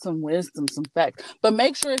 like some wisdom, some facts. But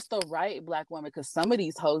make sure it's the right black woman, because some of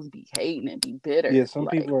these hoes be hating and be bitter. Yeah, some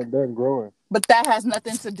people are done growing. But that has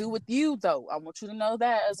nothing to do with you, though. I want you to know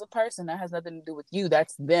that as a person, that has nothing to do with you.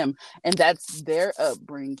 That's them, and that's their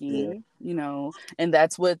upbringing, and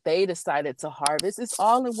that's what they decided to harvest. It's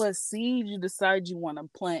all in what seed you decide you want to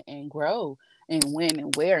plant and grow, and when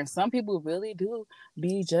and where. And some people really do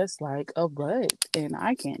be just like a bud, and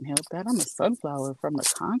I can't help that. I'm a sunflower from the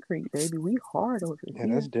concrete, baby. We hard over here.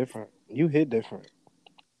 Yeah, that's different. You hit different.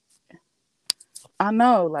 I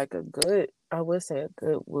know, like I would say a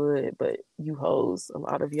good wood, but you hoes, a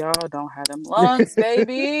lot of y'all don't have them lungs,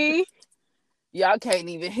 baby. Y'all can't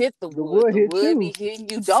even hit the wood. The wood be hitting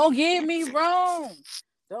you. Don't get me wrong.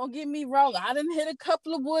 I done hit a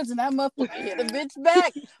couple of woods and that motherfucker hit a bitch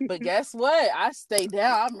back. But guess what? I stay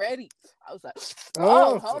down. I'm ready. I was like,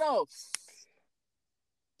 oh, hold on.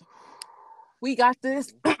 We got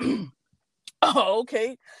this. Oh,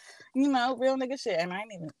 okay. Real nigga shit. And I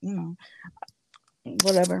ain't even,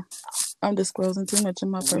 whatever. I'm disclosing too much of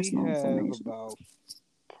my personal information. We have about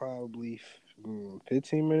probably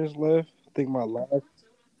 15 minutes left. I think my last.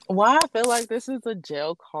 Why I feel like this is a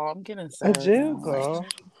jail call. I'm getting sad. A jail call?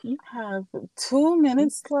 Like, you have 2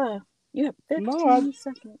 minutes left. You have 15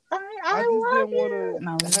 seconds. I just didn't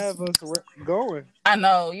want to have us going. I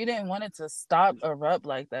know. You didn't want it to stop or up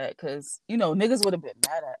like that because, niggas would have been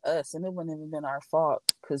mad at us and it wouldn't even been our fault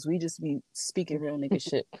because we just be speaking real nigga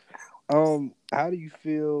shit. How do you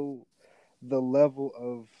feel the level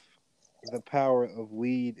of the power of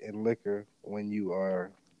weed and liquor when you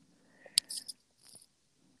are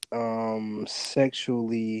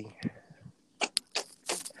sexually,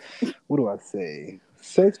 what do I say?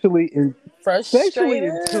 Sexually in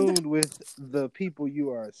tune with the people you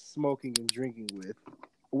are smoking and drinking with.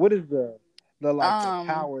 What is the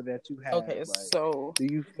power that you have? Okay, so do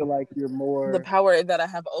you feel like you're more the power that I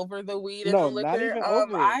have over the weed and the liquor? Not even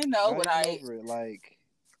over it. I know what over it. Like,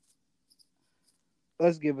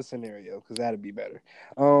 let's give a scenario because that'd be better.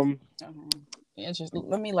 Just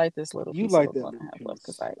let me light this little you piece like of that blunt I have left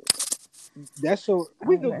because that's so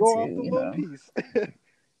we could go off the little piece.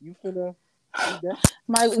 You finna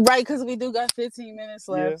right, because we do got 15 minutes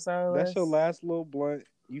left. So that's your last little blunt.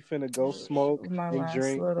 You finna go smoke and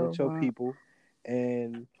drink with your people.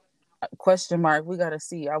 And question mark, we gotta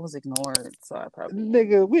see. I was ignored, so I probably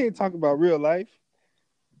nigga, we ain't talking about real life.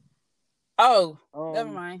 Oh, never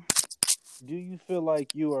mind. Do you feel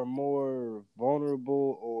like you are more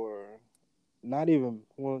vulnerable or not even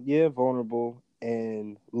vulnerable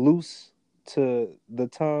and loose to the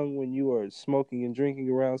tongue when you are smoking and drinking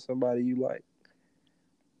around somebody you like?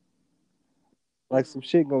 Like some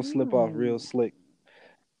shit gonna slip off real Hmm. slick.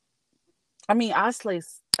 I mean, I say,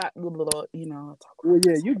 you know, I talk Well, about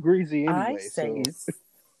yeah, myself. you greasy I anyway, say so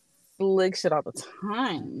slick shit all the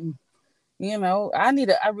time. You know, I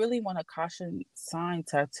really want a caution sign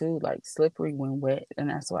tattoo, like slippery when wet, and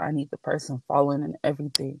that's why I need the person following and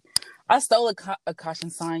everything. I stole a caution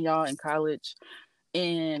sign, y'all, in college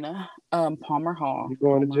in Palmer Hall, you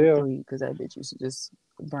going to Palmer jail. 3, because that bitch used to just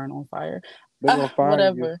burn on fire. They gonna find you.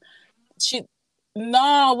 Whatever. She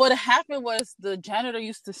No, what happened was the janitor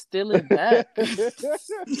used to steal it back.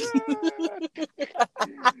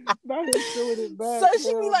 Now he's stealing it So back. she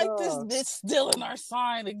be Hell like, this no. bitch stealing our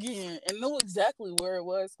sign again, and knew exactly where it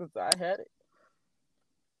was because I had it.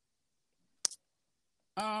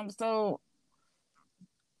 So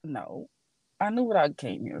no, I knew what I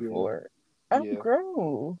came here Yeah, for. I'm yeah.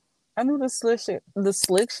 grown. I knew the slick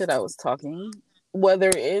shit I was talking, whether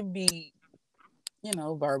it be, you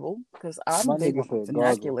know, verbal, because I'm My big nigga on the said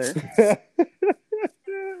gargle. vernacular,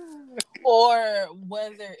 or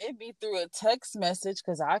whether it be through a text message,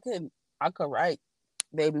 because I could write,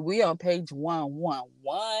 baby. We on page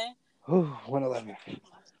 111, 111.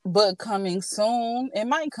 but coming soon. It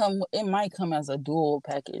might come as a dual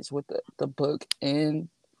package with the book and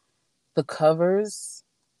the covers.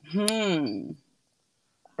 Hmm.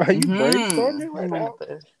 Are you brainstorming I'm right gonna now?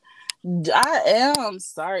 have to. I am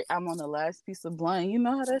sorry. I'm on the last piece of blunt. You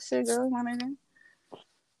know how that shit goes, my nigga.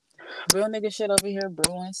 Real nigga shit over here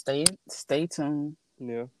brewing. Stay tuned.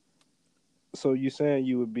 Yeah. So you saying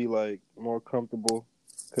you would be like more comfortable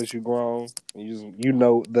because you're grown and you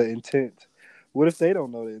know the intent. What if they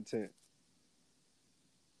don't know the intent?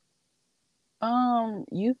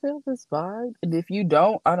 You feel this vibe, and if you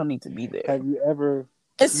don't, I don't need to be there. Have you ever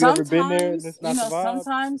It's you ever been there and sometimes, it's you not the know, vibe? It's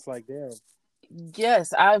sometimes like damn.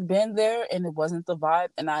 yes, I've been there and it wasn't the vibe,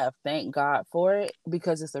 and I have thanked God for it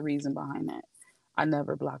because it's the reason behind that. I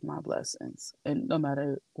never block my blessings, and no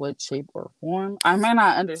matter what shape or form, I may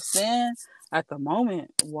not understand at the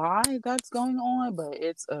moment why that's going on, but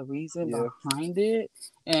it's a reason Yeah. behind it,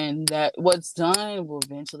 and that what's done will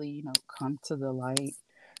eventually, you know, come to the light.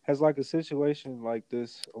 Has like a situation like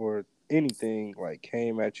this or anything like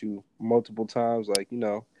came at you multiple times? Like,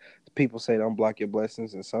 people say don't block your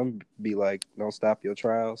blessings and some be like, don't stop your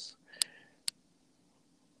trials.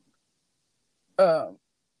 Um,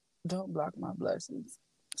 don't block my blessings.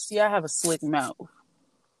 See, I have a slick mouth.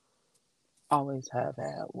 Always have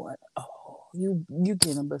had one. Oh, you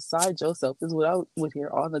getting beside yourself is what I would hear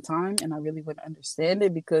all the time, and I really wouldn't understand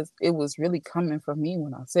it because it was really coming from me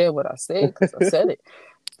when I said what I said because I said it.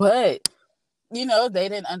 But you know, they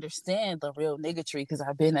didn't understand the real niggatry because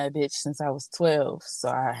I've been that bitch since I was 12, so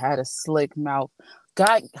I had a slick mouth.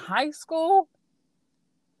 Got high school,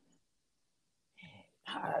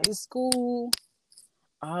 high school.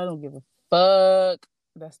 I don't give a fuck.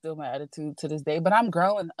 That's still my attitude to this day. But I'm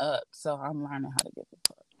growing up, so I'm learning how to give a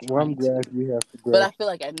fuck. Well, I'm Trying to. glad we have But I progressed. feel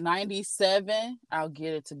like at 97, I'll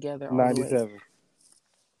get it together all the way. 97.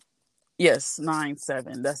 Yes,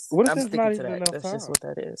 9-7. What if I'm that's sticking not to even that. enough That's just time? what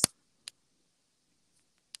that is.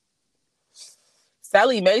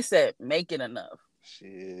 Sally Mae said, "Make it enough."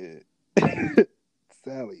 Shit.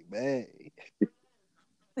 Sally Mae.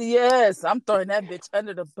 Yes, I'm throwing that bitch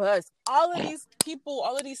under the bus. All of these people,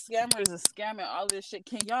 all of these scammers are scamming all this shit.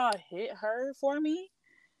 Can y'all hit her for me?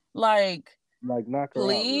 Like, Like, knock her out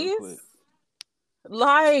real please? quick.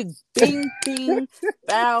 Like, bing, bing,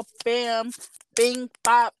 bow, bam, bing,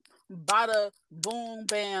 bop, bada, boom,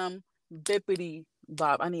 bam, bippity,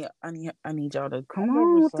 bop. I need y'all to I come never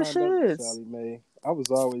on with the signed up for shits. Sally Mae. I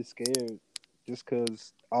was always scared just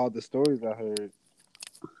because all the stories I heard.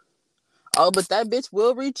 Oh, but that bitch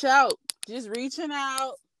will reach out. Just reaching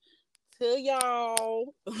out to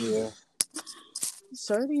y'all. Yeah.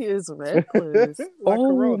 Shirley is reckless. Like Oh,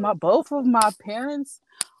 Corona. my both of my parents.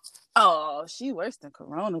 Oh, she worse than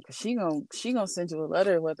Corona because she gonna send you a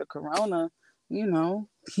letter whether Corona, you know,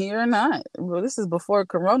 here or not. Well, this is before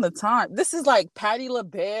Corona time. This is like Patti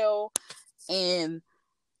LaBelle and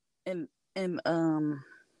and and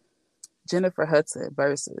Jennifer Hudson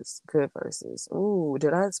versus Good versus. Ooh,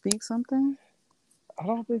 did I speak something? I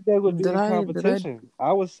don't think they would be Did in I? competition.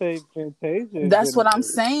 I would say Fantasia and That's what I'm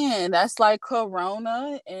Jennifer. saying. That's like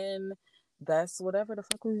Corona and that's whatever the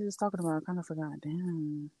fuck we were just talking about. I kind of forgot.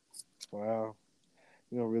 Damn. Wow.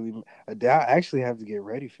 You don't really. I actually have to get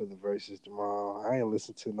ready for the verses tomorrow. I ain't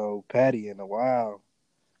listened to no Patty in a while.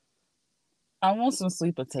 I want some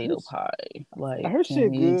sweet potato This, pie. Like, her can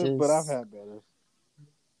shit we good, but I've just? had better.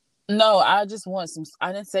 No, I just want some.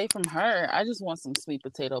 I didn't say from her. I just want some sweet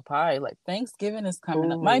potato pie. Like Thanksgiving is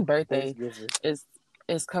coming up. My Ooh, birthday Thanksgiving. is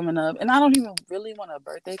is coming up, and I don't even really want a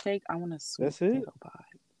birthday cake. I want a sweet That's it. potato pie.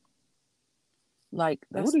 Like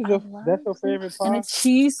What is that's your favorite pie? And a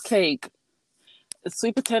cheesecake. A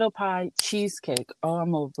sweet potato pie cheesecake. Oh,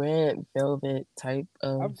 I'm a red velvet type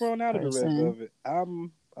of I've grown out of the red person. velvet.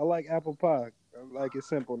 I like apple pie. I like it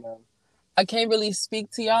simple now. I can't really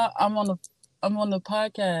speak to y'all. I'm on the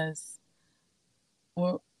podcast.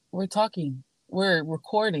 We're talking. We're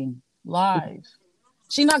recording live.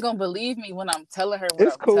 She's not gonna believe me when I'm telling her what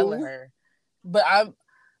It's I'm cool. telling her. But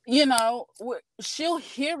she'll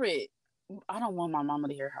hear it. I don't want my mama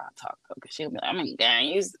to hear how I talk though, because she'll be like, I mean, dang,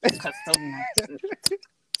 you cuss so much.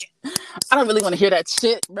 I don't really want to hear that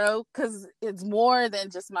shit, bro, because it's more than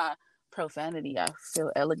just my profanity. I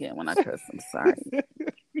feel elegant when I cuss. I'm sorry.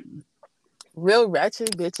 Real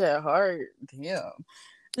ratchet bitch at heart. Damn.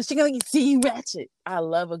 She gonna see you ratchet. I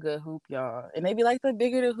love a good hoop, y'all. And they be like, the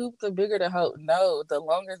bigger the hoop, the bigger the hoe. No, the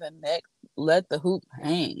longer the neck, let the hoop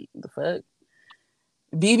hang. The fuck?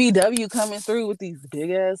 BBW coming through with these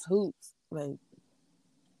big ass hoops. Like,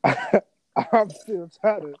 I'm still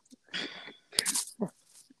trying to.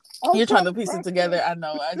 You're trying to piece it together. I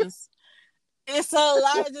know. It's a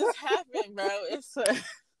lot just happened, bro. It's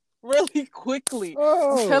really quickly.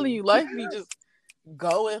 I'm telling you, life be just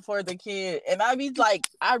going for the kid. And I be like,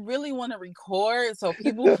 I really want to record so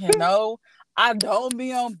people can know I don't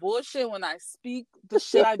be on bullshit when I speak the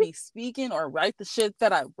shit I be speaking or write the shit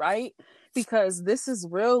that I write, because this is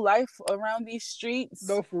real life around these streets.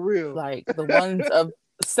 No, for real. Like the ones of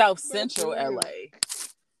South Central LA.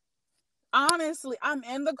 Honestly, I'm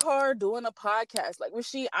in the car doing a podcast. Like,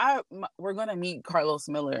 we're gonna meet Carlos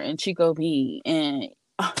Miller and Chico B and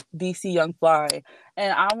DC Young Fly,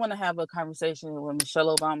 and I want to have a conversation with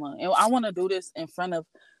Michelle Obama, and I want to do this in front of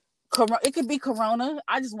it could be Corona.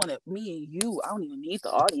 I just want it, me and you. I don't even need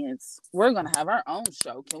the audience. We're gonna have our own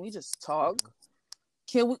show. Can we just talk?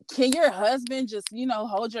 Can your husband just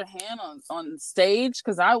hold your hand on stage?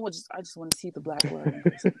 Because I just want to see the black blood in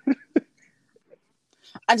person.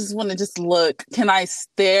 I just want to just look. Can I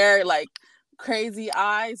stare like crazy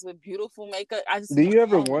eyes with beautiful makeup? Do you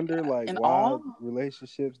ever wonder like why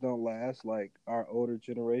relationships don't last like our older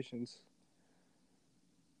generations?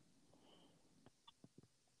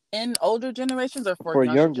 In older generations or for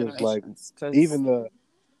younger generations? Like even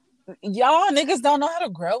y'all niggas don't know how to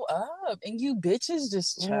grow up, and you bitches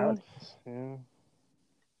just childish. Yeah.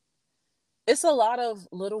 It's a lot of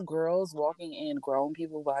little girls walking in grown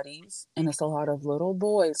people bodies, and it's a lot of little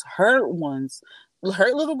boys, hurt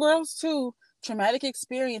little girls too. Traumatic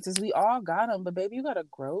experiences, we all got them, but baby, you gotta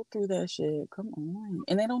grow through that shit. Come on.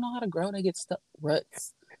 And they don't know how to grow. They get stuck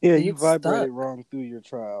ruts. Yeah, you vibrated wrong through your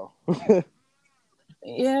trial.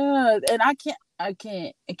 Yeah, and it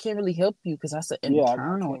can't really help you because that's an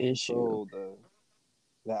internal issue.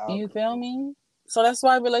 You feel me? So that's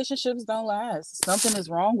why relationships don't last. Something is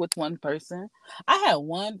wrong with one person. I had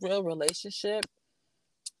one real relationship.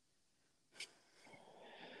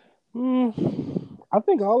 I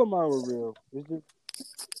think all of mine were real.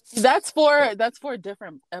 That's for a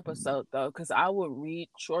different episode though, because I would read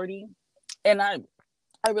Shorty, and I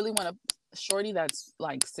really want a Shorty that's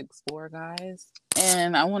like 6'4", guys,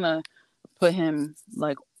 and I want to put him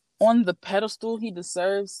like on the pedestal he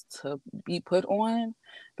deserves to be put on.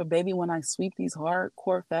 But baby, when I sweep these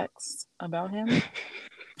hardcore facts about him,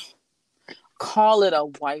 call it a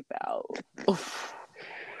wipeout. Oof.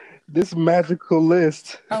 This magical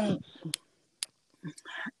list.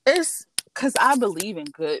 It's because I believe in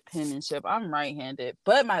good penmanship. I'm right-handed,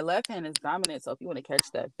 but my left hand is dominant. So if you want to catch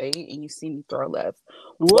that bait and you see me throw left,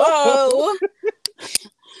 whoa.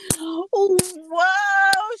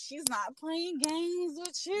 Whoa, she's not playing games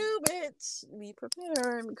with you, bitch. Be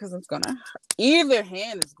prepared because it's gonna hurt. Either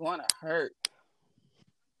hand is gonna hurt.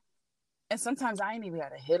 And sometimes I ain't even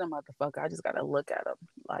gotta hit a motherfucker. I just gotta look at him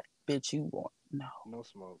like, bitch, you want no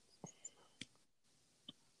smoke.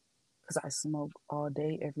 Because I smoke all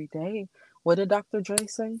day, every day. What did Dr. Dre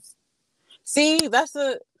say? See, that's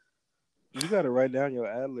you gotta write down your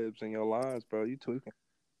ad libs and your lines, bro. You tweaking.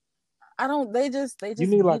 I don't. They just you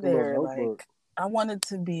need be like there. A little notebook. Like, I want it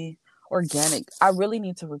to be organic. I really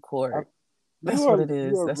need to record. That's what it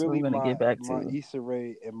is. That's really what we're gonna get back to. My Issa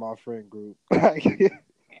Rae and my friend group.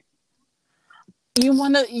 You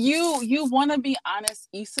wanna be honest?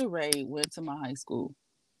 Issa Rae went to my high school.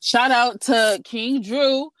 Shout out to King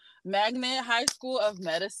Drew, Magnet High School of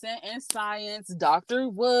Medicine and Science. Dr.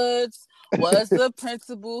 Woods was the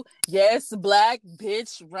principal. Yes, black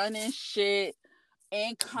bitch running shit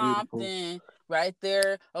in Compton. right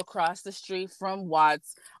there across the street from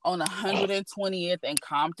Watts on 120th and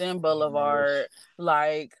Compton Boulevard.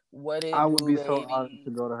 Like, what it I would do, be so honored to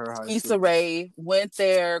baby? go to her high Issa school. Rae went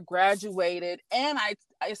there, graduated, and I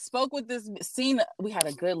spoke with this scene. We had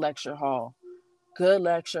a good lecture hall. Good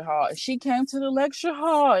lecture hall. She came to the lecture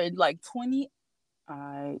hall in like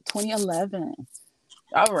 2011.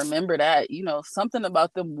 I remember that. You know, something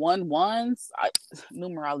about them 1-1s.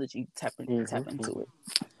 Numerology tap into it.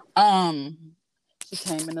 She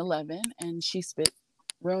came in 11 and she spit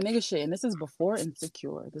real nigga shit. And this is before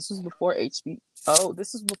Insecure. This was before HBO.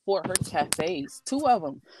 This was before her cafes. 2 of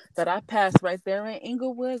them that I passed right there in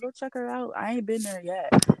Inglewood. Go check her out. I ain't been there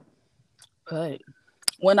yet. But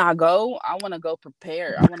when I go, I want to go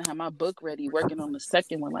prepared. I want to have my book ready, working on the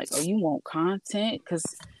second one. Like, oh, you want content? Because,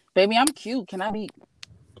 baby, I'm cute. Can I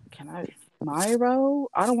Myro?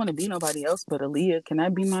 I don't want to be nobody else but Aaliyah. Can I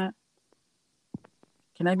be me?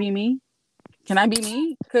 Can I be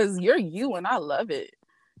me? Because you're you and I love it.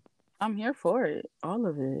 I'm here for it. All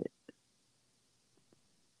of it.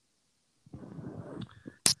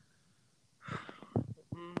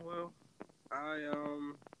 Well, I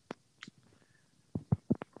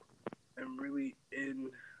am really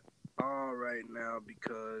in awe right now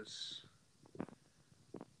because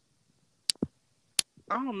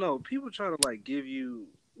I don't know. People try to like give you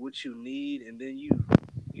what you need, and then you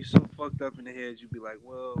so fucked up in the head. You be like,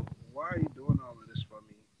 well, why are you doing all of this for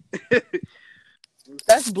me?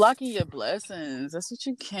 That's blocking your blessings. That's what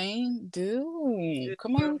you can't do. It's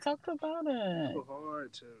Come on, we talked about it. so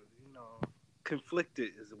hard to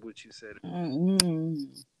conflicted is what you said.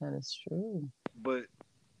 That is true. But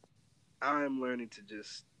I'm learning to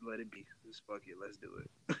just let it be. Just fuck it. Let's do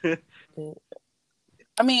it.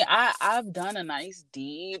 I mean, I've done a nice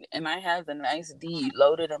deed, and I have the nice deed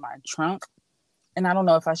loaded in my trunk. And I don't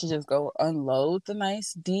know if I should just go unload the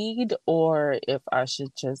nice deed or if I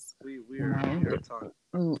should just. We are talking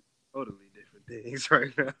totally different things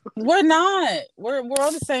right now. We're not. We're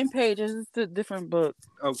on the same page. It's just a different book.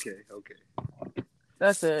 Okay.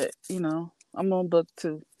 That's it. You know, I'm on book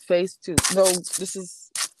 2, phase 2. No, this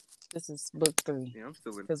is book 3. Yeah, I'm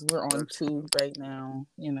still in because we're on 2 right now.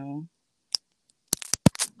 You know,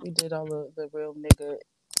 we did all of the real nigga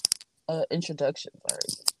introductions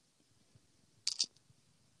already.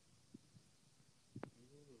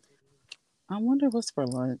 I wonder what's for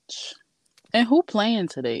lunch. And who playing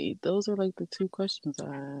today? Those are like the 2 questions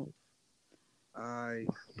I have. I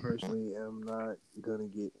personally am not gonna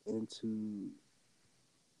get into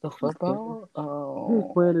the football. Who's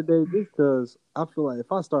playing today? Just because I feel like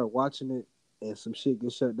if I start watching it and some shit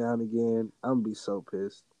gets shut down again, I'm gonna be so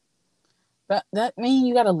pissed. That means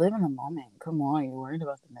you gotta live in the moment. Come on, you're worried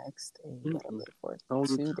about the next day. You gotta live for it.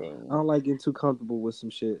 2 days. I don't like getting too comfortable with some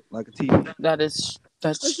shit like a TV. That's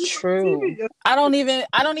true. I don't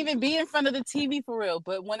even be in front of the TV for real.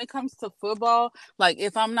 But when it comes to football, like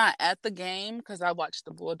if I'm not at the game, because I watch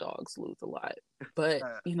the Bulldogs lose a lot, but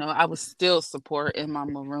you know I was still supporting my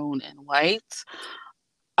maroon and white.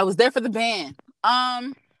 I was there for the band.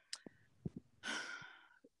 I'm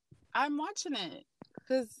watching it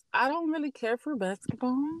because I don't really care for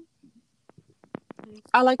basketball.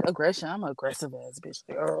 I like aggression. I'm an aggressive ass bitch.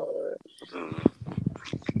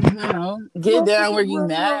 You know, get down where you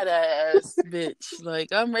mad ass bitch.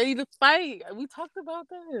 Like I'm ready to fight. We talked about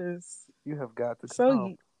this. You have got to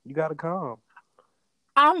calm. You gotta calm.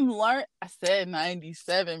 I'm learned. I said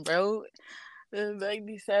 97, bro.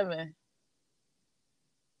 97.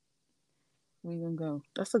 We gonna go.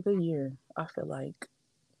 That's a good year. I feel like.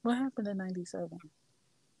 What happened in 97?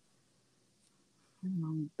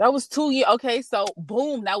 That was 2 years. Okay, so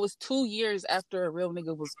boom, that was 2 years after a real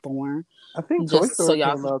nigga was born. I think Toy Story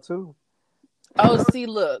came out too. Oh, see,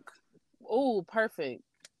 look. Oh, perfect.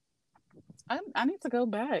 I need to go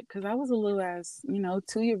back because I was a little ass,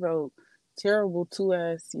 2-year-old, terrible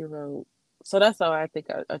 2-year-old. So that's how I think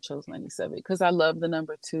I chose 97 because I love the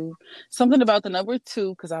number 2. Something about the number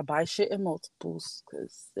 2 because I buy shit in multiples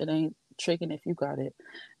because it ain't tricking if you got it.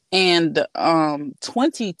 And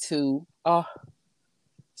 22,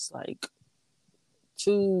 it's like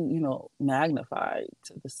 2, magnified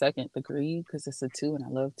to the 2nd degree because it's a 2 and I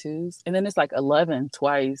love 2s. And then it's like 11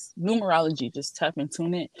 twice. Numerology, just tap and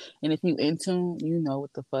tune it. And if you in tune, you know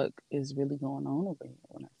what the fuck is really going on over here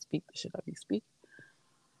when I speak the shit I be speaking.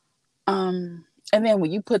 And then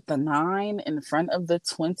when you put the 9 in front of the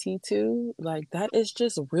 22, like that is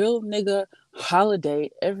just real nigga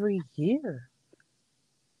holiday every year.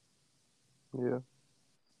 Yeah.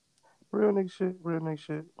 Real nigga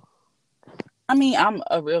shit. I mean, I'm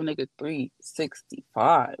a real nigga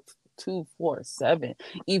 365, 247,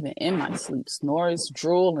 even in my sleep, snores,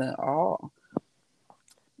 drool, and all.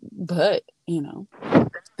 But,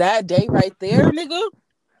 that day right there, nigga,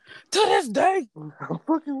 to this day. I'm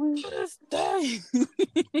fucking weak. To this day.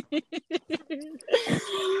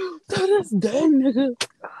 To this day, nigga.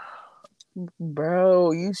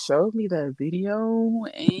 Bro, you showed me that video,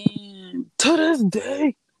 and to this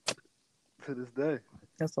day. To this day.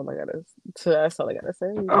 That's all I gotta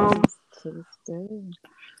say. To this day.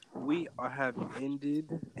 We have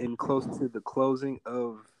ended and close to the closing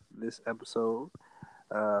of this episode.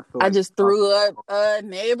 I just threw up a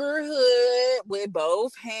neighborhood with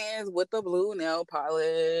both hands with the blue nail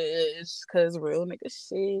polish, cause real nigga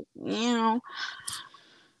shit.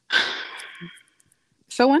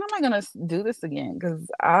 So when am I gonna do this again? Cause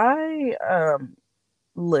I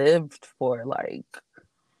lived for like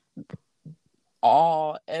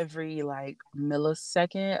every like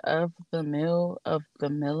millisecond of the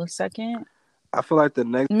millisecond. I feel like the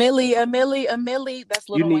next a milli. That's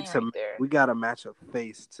Lil Wayne right there. We gotta match a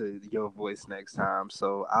face to your voice next time.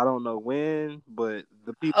 So I don't know when, but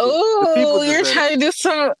the people. Oh, you're trying to do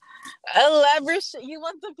some elaborate shit. You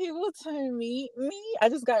want the people to meet me? I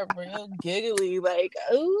just got real giggly. Like,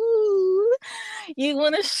 ooh, you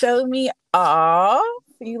want to show me off?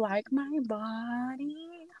 You like my body?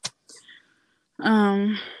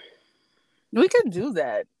 We could do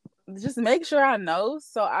that. Just make sure I know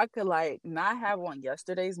so I could like not have on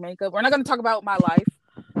yesterday's makeup. We're not gonna talk about my life,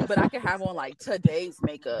 but I could have on like today's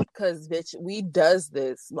makeup because bitch, we does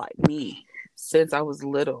this like me since I was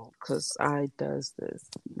little because I does this,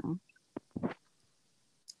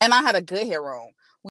 And I had a good hair on.